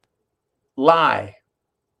lie.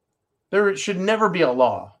 There should never be a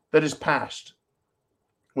law that is passed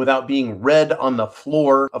without being read on the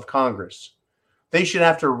floor of Congress. They should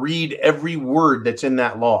have to read every word that's in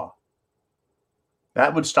that law.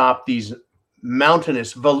 That would stop these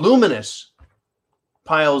mountainous, voluminous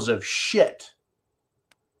piles of shit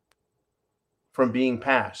from being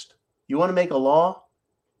passed. You want to make a law?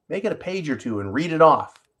 Make it a page or two and read it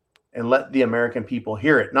off and let the American people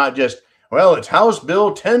hear it. Not just, well, it's House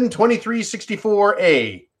Bill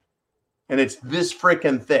 102364A and it's this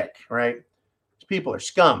freaking thick, right? These people are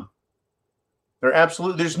scum. They're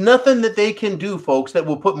absolute. There's nothing that they can do, folks, that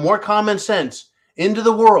will put more common sense into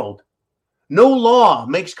the world. No law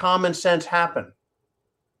makes common sense happen,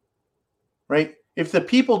 right? If the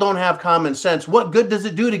people don't have common sense, what good does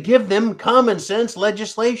it do to give them common sense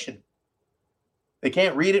legislation? They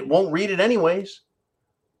can't read it, won't read it anyways.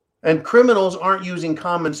 And criminals aren't using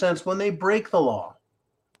common sense when they break the law.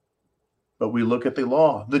 But we look at the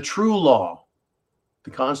law, the true law,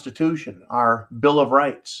 the Constitution, our Bill of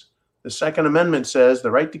Rights. The Second Amendment says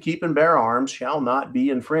the right to keep and bear arms shall not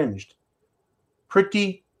be infringed.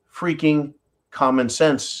 Pretty freaking common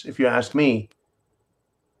sense, if you ask me.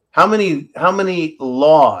 How many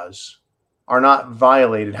laws are not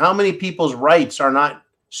violated? How many people's rights are not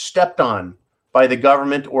stepped on by the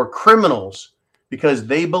government or criminals because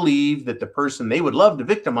they believe that the person they would love to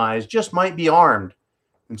victimize just might be armed,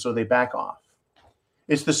 and so they back off?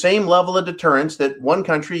 It's the same level of deterrence that one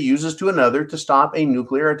country uses to another to stop a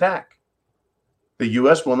nuclear attack. The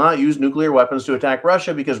U.S. will not use nuclear weapons to attack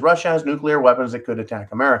Russia because Russia has nuclear weapons that could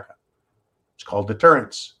attack America. It's called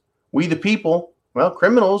deterrence. We, the people, well,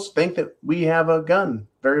 criminals think that we have a gun,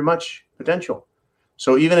 very much potential.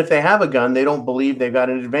 So even if they have a gun, they don't believe they've got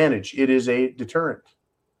an advantage. It is a deterrent.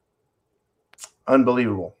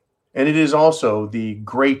 Unbelievable. And it is also the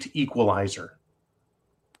great equalizer,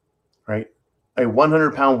 right? A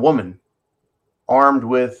 100-pound woman armed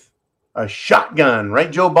with a shotgun,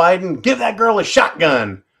 right, Joe Biden? Give that girl a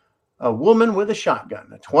shotgun. A woman with a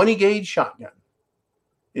shotgun, a 20-gauge shotgun,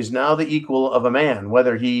 is now the equal of a man,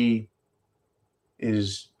 whether he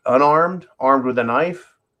is unarmed, armed with a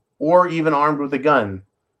knife, or even armed with a gun.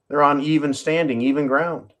 They're on even standing, even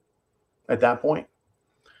ground at that point.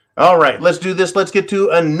 All right, let's do this. Let's get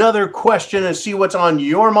to another question and see what's on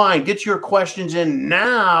your mind. Get your questions in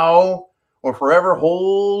now or forever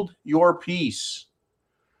hold your peace.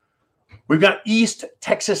 We've got East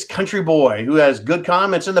Texas Country Boy who has good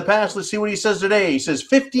comments in the past. Let's see what he says today. He says,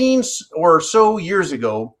 15 or so years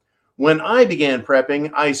ago, when I began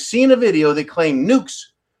prepping, I seen a video that claimed nukes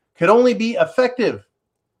could only be effective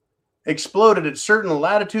exploded at certain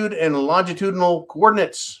latitude and longitudinal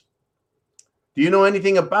coordinates. Do you know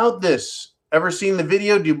anything about this? Ever seen the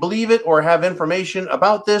video? Do you believe it or have information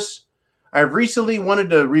about this? I've recently wanted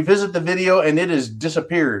to revisit the video and it has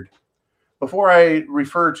disappeared. Before I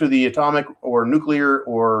refer to the atomic or nuclear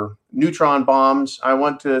or neutron bombs, I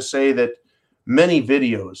want to say that many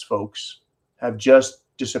videos, folks, have just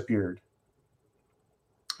disappeared.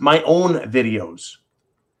 My own videos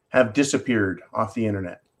have disappeared off the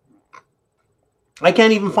internet. I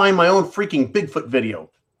can't even find my own freaking Bigfoot video.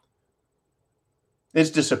 It's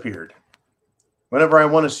disappeared. Whenever I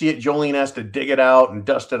want to see it, Jolene has to dig it out and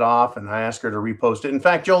dust it off, and I ask her to repost it. In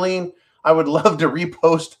fact, Jolene, I would love to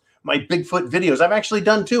repost my Bigfoot videos. I've actually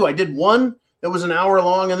done two. I did one that was an hour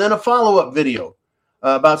long and then a follow-up video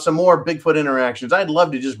about some more Bigfoot interactions. I'd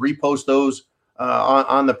love to just repost those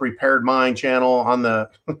on the Prepared Mind channel, on the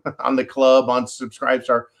on the club, on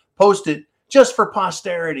Subscribestar. Post it just for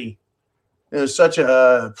posterity. It was such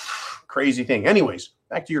a crazy thing. Anyways,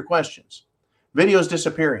 back to your questions. Videos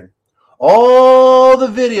disappearing. All the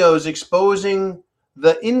videos exposing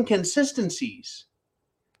the inconsistencies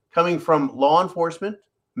coming from law enforcement,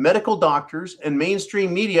 medical doctors, and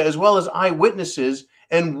mainstream media, as well as eyewitnesses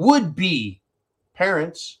and would-be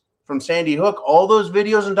parents from Sandy Hook. All those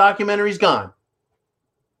videos and documentaries gone.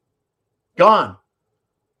 Gone.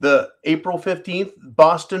 The April 15th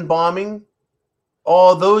Boston bombing,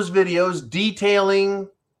 all those videos detailing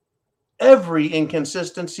every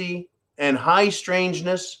inconsistency and high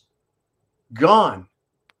strangeness, gone.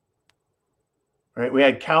 Right? We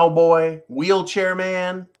had Cowboy, Wheelchair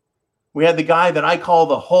Man. We had the guy that I call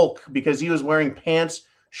the Hulk because he was wearing pants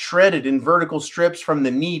shredded in vertical strips from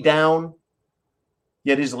the knee down,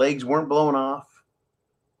 yet his legs weren't blown off.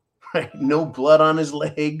 Right? No blood on his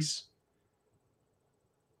legs.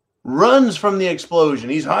 Runs from the explosion.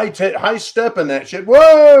 He's high stepping that shit.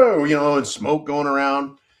 Whoa! And smoke going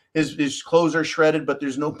around. His clothes are shredded, but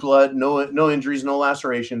there's no blood, no injuries, no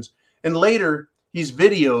lacerations. And later, he's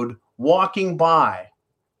videoed walking by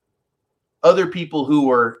other people who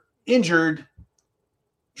were injured,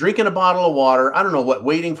 drinking a bottle of water. I don't know what,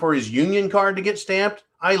 waiting for his union card to get stamped.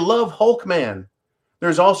 I love Hulkman.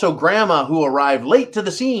 There's also Grandma who arrived late to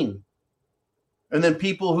the scene. And then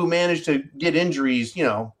people who managed to get injuries,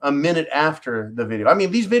 a minute after the video. I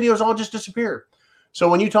mean, these videos all just disappear. So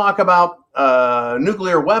when you talk about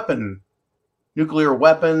nuclear weapons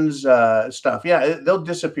stuff, yeah, they'll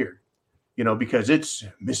disappear, because it's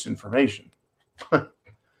misinformation.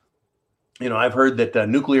 I've heard that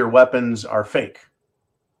nuclear weapons are fake,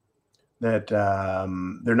 that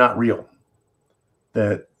they're not real,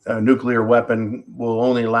 that a nuclear weapon will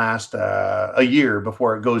only last a year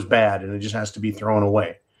before it goes bad and it just has to be thrown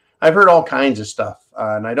away. I've heard all kinds of stuff,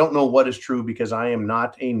 and I don't know what is true because I am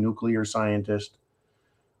not a nuclear scientist.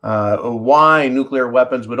 Why nuclear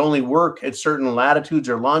weapons would only work at certain latitudes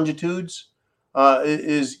or longitudes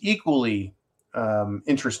is equally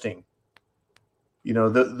interesting.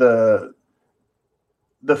 The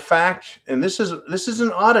fact, and this is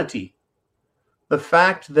an oddity, the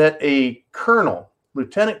fact that a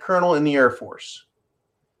lieutenant colonel in the Air Force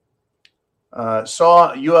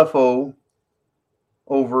saw a UFO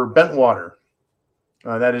over Bentwater.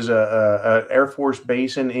 That is a Air Force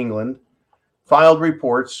base in England. Filed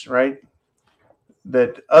reports, right,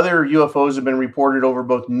 that other UFOs have been reported over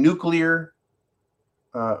both nuclear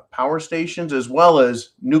power stations as well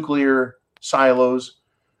as nuclear silos,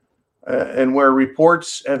 and where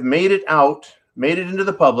reports have made it into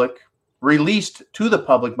the public, released to the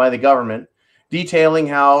public by the government, detailing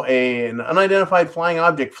how an unidentified flying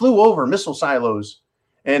object flew over missile silos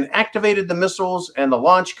and activated the missiles and the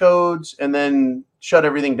launch codes and then shut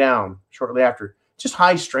everything down shortly after. Just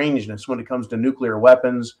high strangeness when it comes to nuclear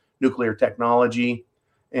weapons, nuclear technology.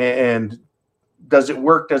 And does it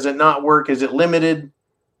work? Does it not work? Is it limited?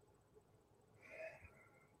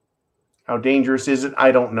 How dangerous is it?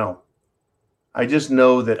 I don't know. I just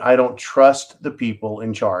know that I don't trust the people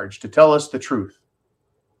in charge to tell us the truth.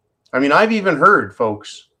 I mean, I've even heard,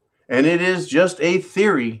 folks, and it is just a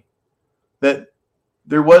theory, that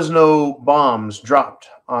there was no bombs dropped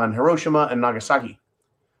on Hiroshima and Nagasaki,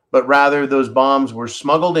 but rather those bombs were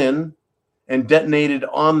smuggled in and detonated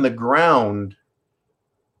on the ground,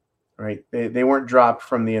 right? They weren't dropped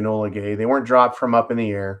from the Enola Gay. They weren't dropped from up in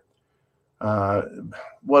the air.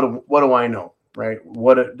 What do I know, right?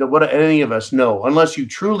 What do any of us know? Unless you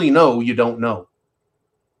truly know, you don't know,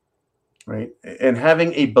 right? And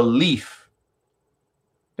having a belief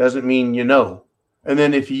doesn't mean you know. And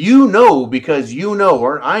then if you know because you know,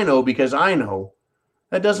 or I know because I know,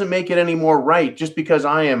 that doesn't make it any more right. Just because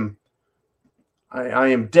I am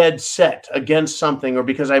dead set against something, or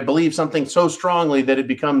because I believe something so strongly that it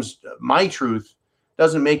becomes my truth,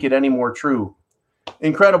 doesn't make it any more true.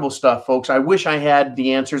 Incredible stuff, folks. I wish I had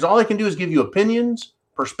the answers. All I can do is give you opinions,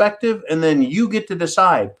 perspective, and then you get to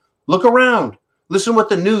decide. Look around. Listen what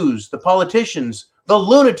the news, the politicians, the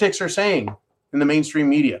lunatics are saying in the mainstream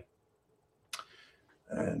media.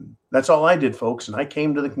 And that's all I did, folks. And I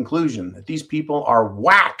came to the conclusion that these people are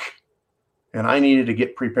whack, and I needed to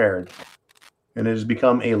get prepared. And it has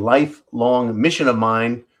become a lifelong mission of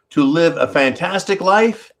mine to live a fantastic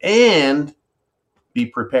life and be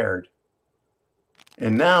prepared.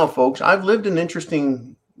 And now, folks, I've lived an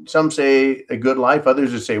interesting, some say a good life.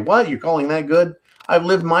 Others would say, what? You're calling that good? I've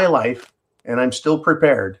lived my life, and I'm still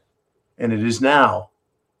prepared. And it is now,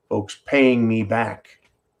 folks, paying me back.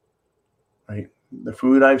 Right? The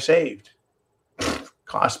food I've saved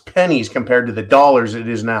cost pennies compared to the dollars it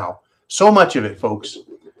is now. So much of it, folks.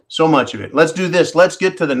 So much of it. Let's do this. Let's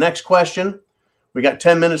get to the next question. We got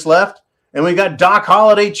 10 minutes left. And we got Doc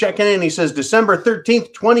Holliday checking in. He says, December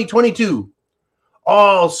 13th, 2022.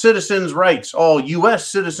 All citizens' rights, all U.S.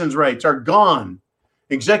 citizens' rights are gone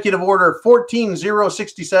Executive Order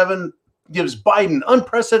 14067 gives Biden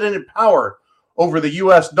unprecedented power over the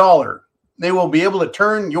U.S. dollar. They will be able to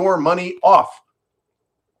turn your money off.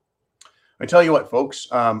 I tell you what, folks,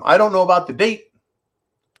 I don't know about the date.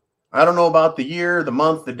 I don't know about the year, the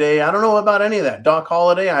month, the day. I don't know about any of that. Doc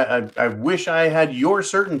Holliday, I wish I had your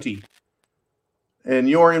certainty and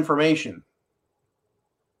your information.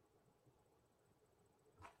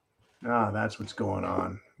 That's what's going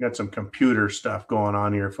on. Got some computer stuff going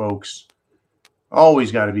on here, folks.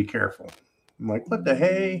 Always got to be careful. I'm like, what the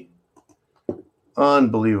hey?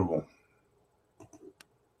 Unbelievable.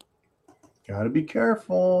 Got to be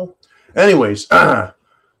careful. Anyways,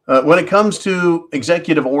 when it comes to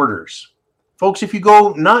executive orders, folks, if you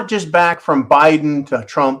go not just back from Biden to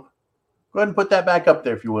Trump, go ahead and put that back up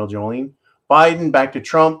there, if you will, Jolene. Biden, back to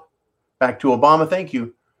Trump, back to Obama, thank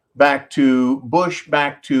you. Back to Bush,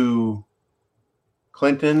 back to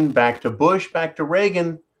Clinton, back to Bush, back to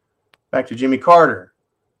Reagan, back to Jimmy Carter,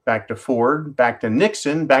 back to Ford, back to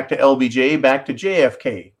Nixon, back to LBJ, back to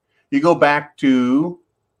JFK. You go back to,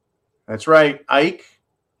 that's right, Ike.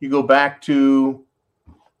 You go back to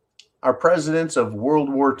our presidents of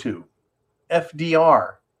World War II,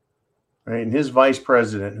 FDR, right, and his vice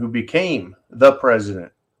president who became the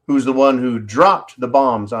president, who's the one who dropped the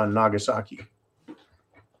bombs on Nagasaki.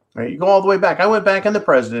 Right, you go all the way back. I went back in the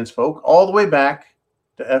presidents, folk, all the way back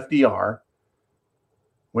to FDR,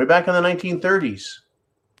 way back in the 1930s.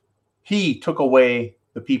 He took away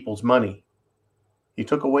the people's money. He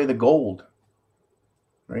took away the gold.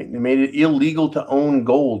 Right? They made it illegal to own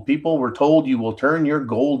gold. People were told you will turn your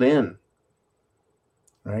gold in.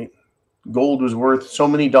 Right? Gold was worth so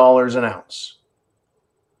many dollars an ounce.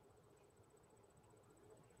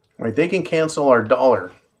 Right? They can cancel our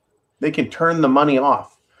dollar. They can turn the money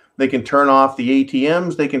off. They can turn off the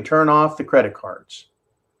ATMs. They can turn off the credit cards.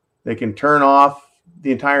 They can turn off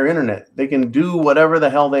the entire internet. They can do whatever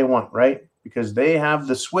the hell they want, right? Because they have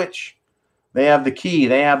the switch. They have the key.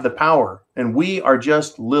 They have the power. And we are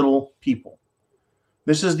just little people.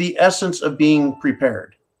 This is the essence of being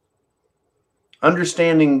prepared.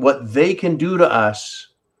 Understanding what they can do to us,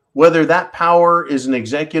 whether that power is an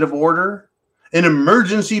executive order, an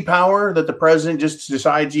emergency power that the president just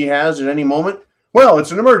decides he has at any moment. Well,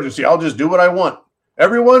 it's an emergency. I'll just do what I want.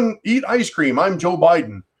 Everyone eat ice cream. I'm Joe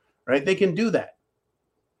Biden. Right? They can do that.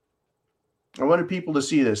 I wanted people to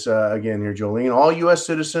see this again here, Jolene. All U.S.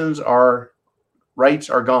 citizens' rights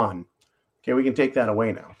are gone. Okay, we can take that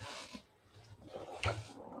away now.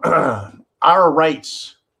 Our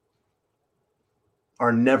rights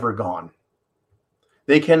are never gone.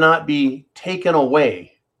 They cannot be taken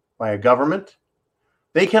away by a government.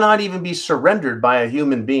 They cannot even be surrendered by a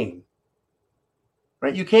human being.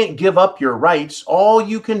 Right? You can't give up your rights. All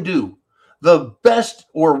you can do, the best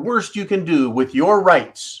or worst you can do with your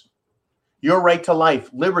rights, your right to life,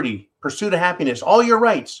 liberty, pursuit of happiness, all your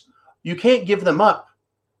rights, you can't give them up.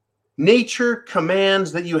 Nature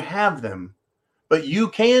commands that you have them, but you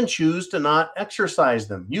can choose to not exercise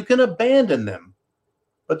them. You can abandon them,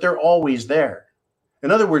 but they're always there. In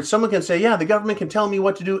other words, someone can say, yeah, the government can tell me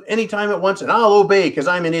what to do anytime it wants, and I'll obey because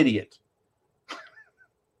I'm an idiot.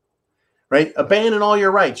 Right? Abandon all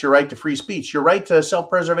your rights, your right to free speech, your right to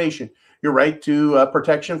self-preservation, your right to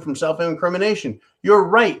protection from self-incrimination, your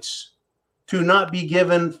rights to not be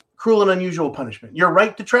given cruel and unusual punishment, your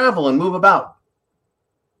right to travel and move about.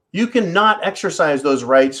 You cannot exercise those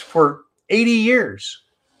rights for 80 years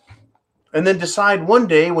and then decide one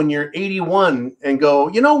day when you're 81 and go,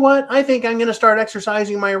 you know what? I think I'm going to start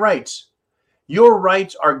exercising my rights. Your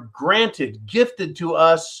rights are granted, gifted to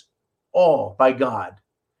us all by God.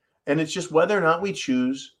 And it's just whether or not we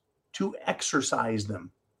choose to exercise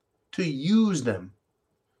them, to use them.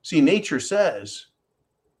 See, nature says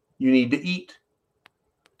you need to eat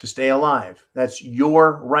to stay alive. That's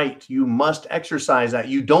your right. You must exercise that.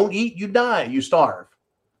 You don't eat, you die, you starve.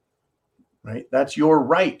 Right? That's your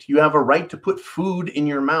right. You have a right to put food in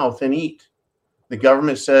your mouth and eat. The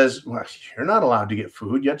government says, well, you're not allowed to get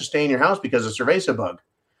food. You have to stay in your house because of cerveza bug.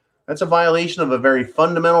 That's a violation of a very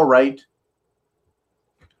fundamental right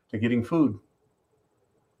to getting food,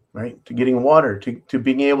 right? To getting water, to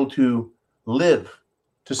being able to live,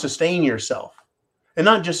 to sustain yourself. And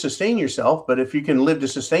not just sustain yourself, but if you can live to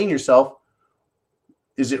sustain yourself,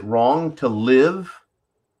 is it wrong to live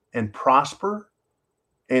and prosper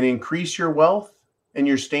and increase your wealth and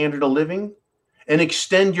your standard of living and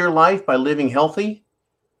extend your life by living healthy?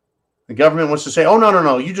 The government wants to say, oh,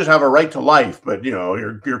 no, you just have a right to life, but you know,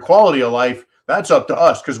 your quality of life, that's up to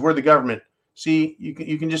us because we're the government. See,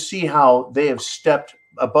 you can just see how they have stepped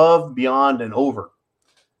above, beyond, and over.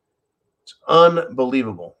 It's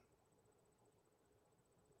unbelievable.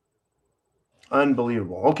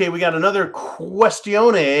 Unbelievable. Okay, we got another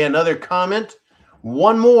questione, another comment.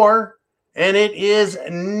 One more, and it is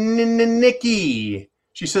Nikki.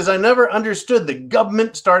 She says, I never understood the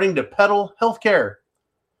government starting to peddle healthcare.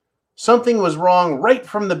 Something was wrong right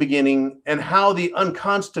from the beginning, and how the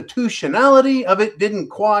unconstitutionality of it didn't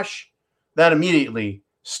quash that immediately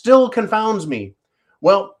still confounds me.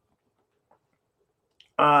 Well,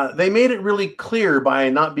 they made it really clear by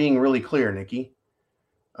not being really clear, Nikki.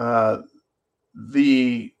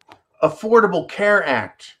 The Affordable Care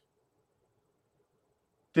Act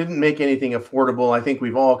didn't make anything affordable. I think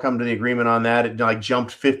we've all come to the agreement on that. It like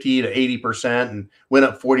jumped 50 to 80% and went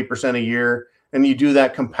up 40% a year. And you do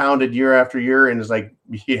that compounded year after year, and it's like,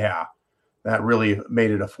 yeah, that really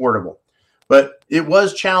made it affordable. But it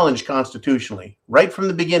was challenged constitutionally right from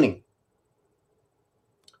the beginning.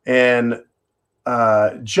 And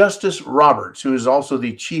Justice Roberts, who is also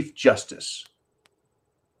the Chief Justice,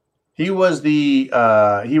 he wrote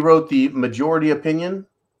the majority opinion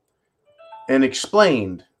and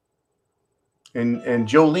explained. And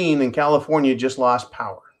Jolene in California just lost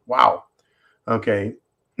power. Wow. Okay.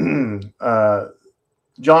 John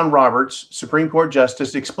Roberts, Supreme Court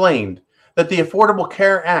Justice, explained that the Affordable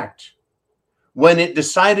Care Act, when it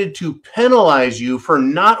decided to penalize you for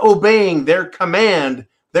not obeying their command,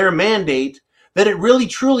 their mandate, that it really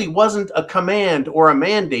truly wasn't a command or a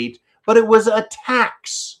mandate, but it was a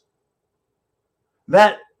tax.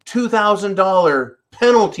 That $2,000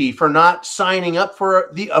 penalty for not signing up for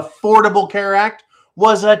the Affordable Care Act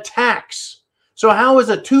was a tax. So how is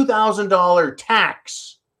a $2,000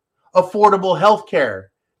 tax affordable health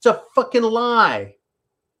care? It's a fucking lie.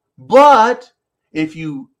 But if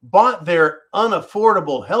you bought their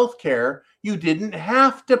unaffordable health care, you didn't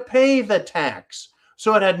have to pay the tax.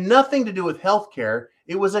 So it had nothing to do with health care.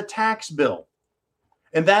 It was a tax bill.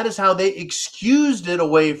 And that is how they excused it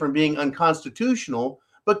away from being unconstitutional,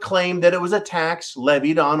 but claimed that it was a tax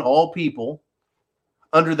levied on all people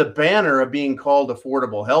under the banner of being called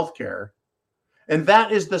affordable health care. And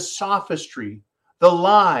that is the sophistry, the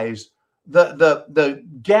lies, the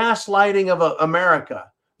gaslighting of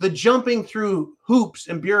America, the jumping through hoops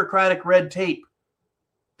and bureaucratic red tape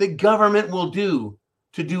that government will do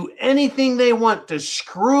to do anything they want to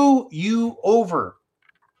screw you over.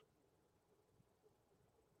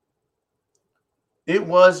 It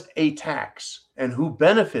was a tax. And who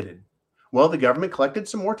benefited? Well, the government collected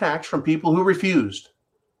some more tax from people who refused.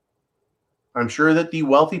 I'm sure that the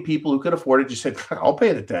wealthy people who could afford it just said, I'll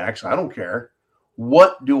pay the tax. I don't care.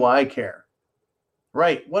 What do I care?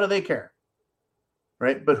 Right. What do they care?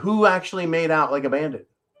 Right. But who actually made out like a bandit?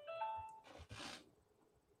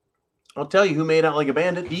 I'll tell you who made out like a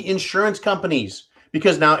bandit. The insurance companies.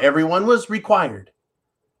 Because now everyone was required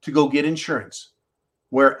to go get insurance,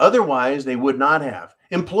 where otherwise they would not have.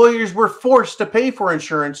 Employers were forced to pay for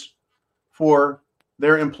insurance for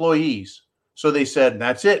their employees. So they said,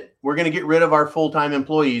 that's it. We're going to get rid of our full-time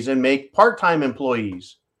employees and make part-time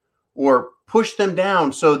employees, or push them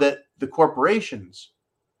down so that the corporations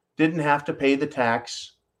didn't have to pay the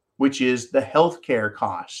tax, which is the healthcare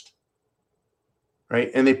cost.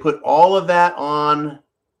 Right? And they put all of that on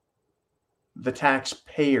the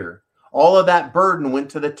taxpayer. All of that burden went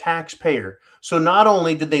to the taxpayer. So not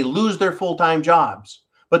only did they lose their full-time jobs,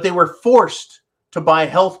 but they were forced to buy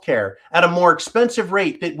health care at a more expensive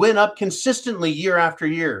rate that went up consistently year after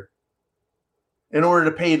year in order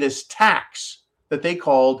to pay this tax that they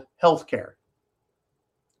called health care.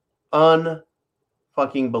 Unfucking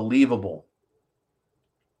believable.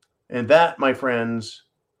 And that, my friends,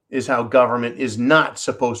 is how government is not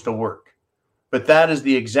supposed to work. But that is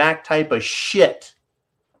the exact type of shit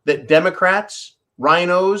that Democrats,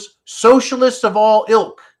 rhinos, socialists of all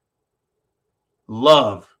ilk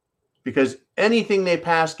love, because anything they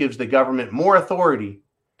pass gives the government more authority,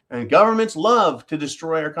 and governments love to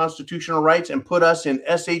destroy our constitutional rights and put us in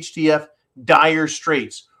SHTF dire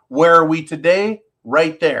straits. Where are we today?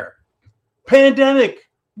 Right there. Pandemic,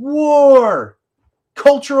 war,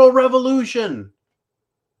 cultural revolution.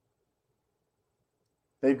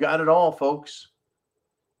 They've got it all, folks.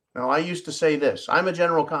 Now, I used to say this. I'm a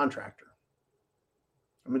general contractor.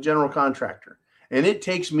 And it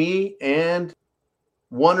takes me and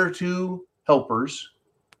one or two helpers,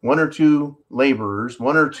 one or two laborers,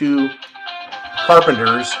 one or two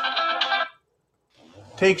carpenters.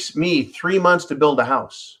 Takes me 3 months to build a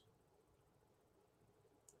house.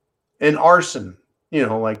 And arson,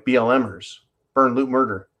 like BLMers, burn, loot,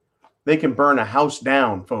 murder. They can burn a house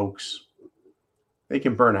down, folks. They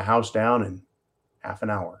can burn a house down in half an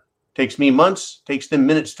hour. Takes me months, takes them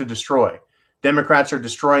minutes to destroy. Democrats are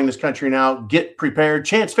destroying this country now. Get prepared.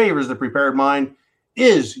 Chance favors the prepared mind.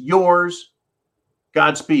 Is yours.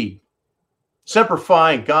 Godspeed. Semper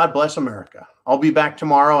Fi, and God bless America. I'll be back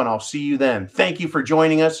tomorrow, and I'll see you then. Thank you for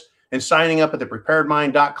joining us and signing up at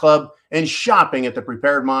thepreparedmind.club and shopping at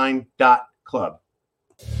thepreparedmind.club.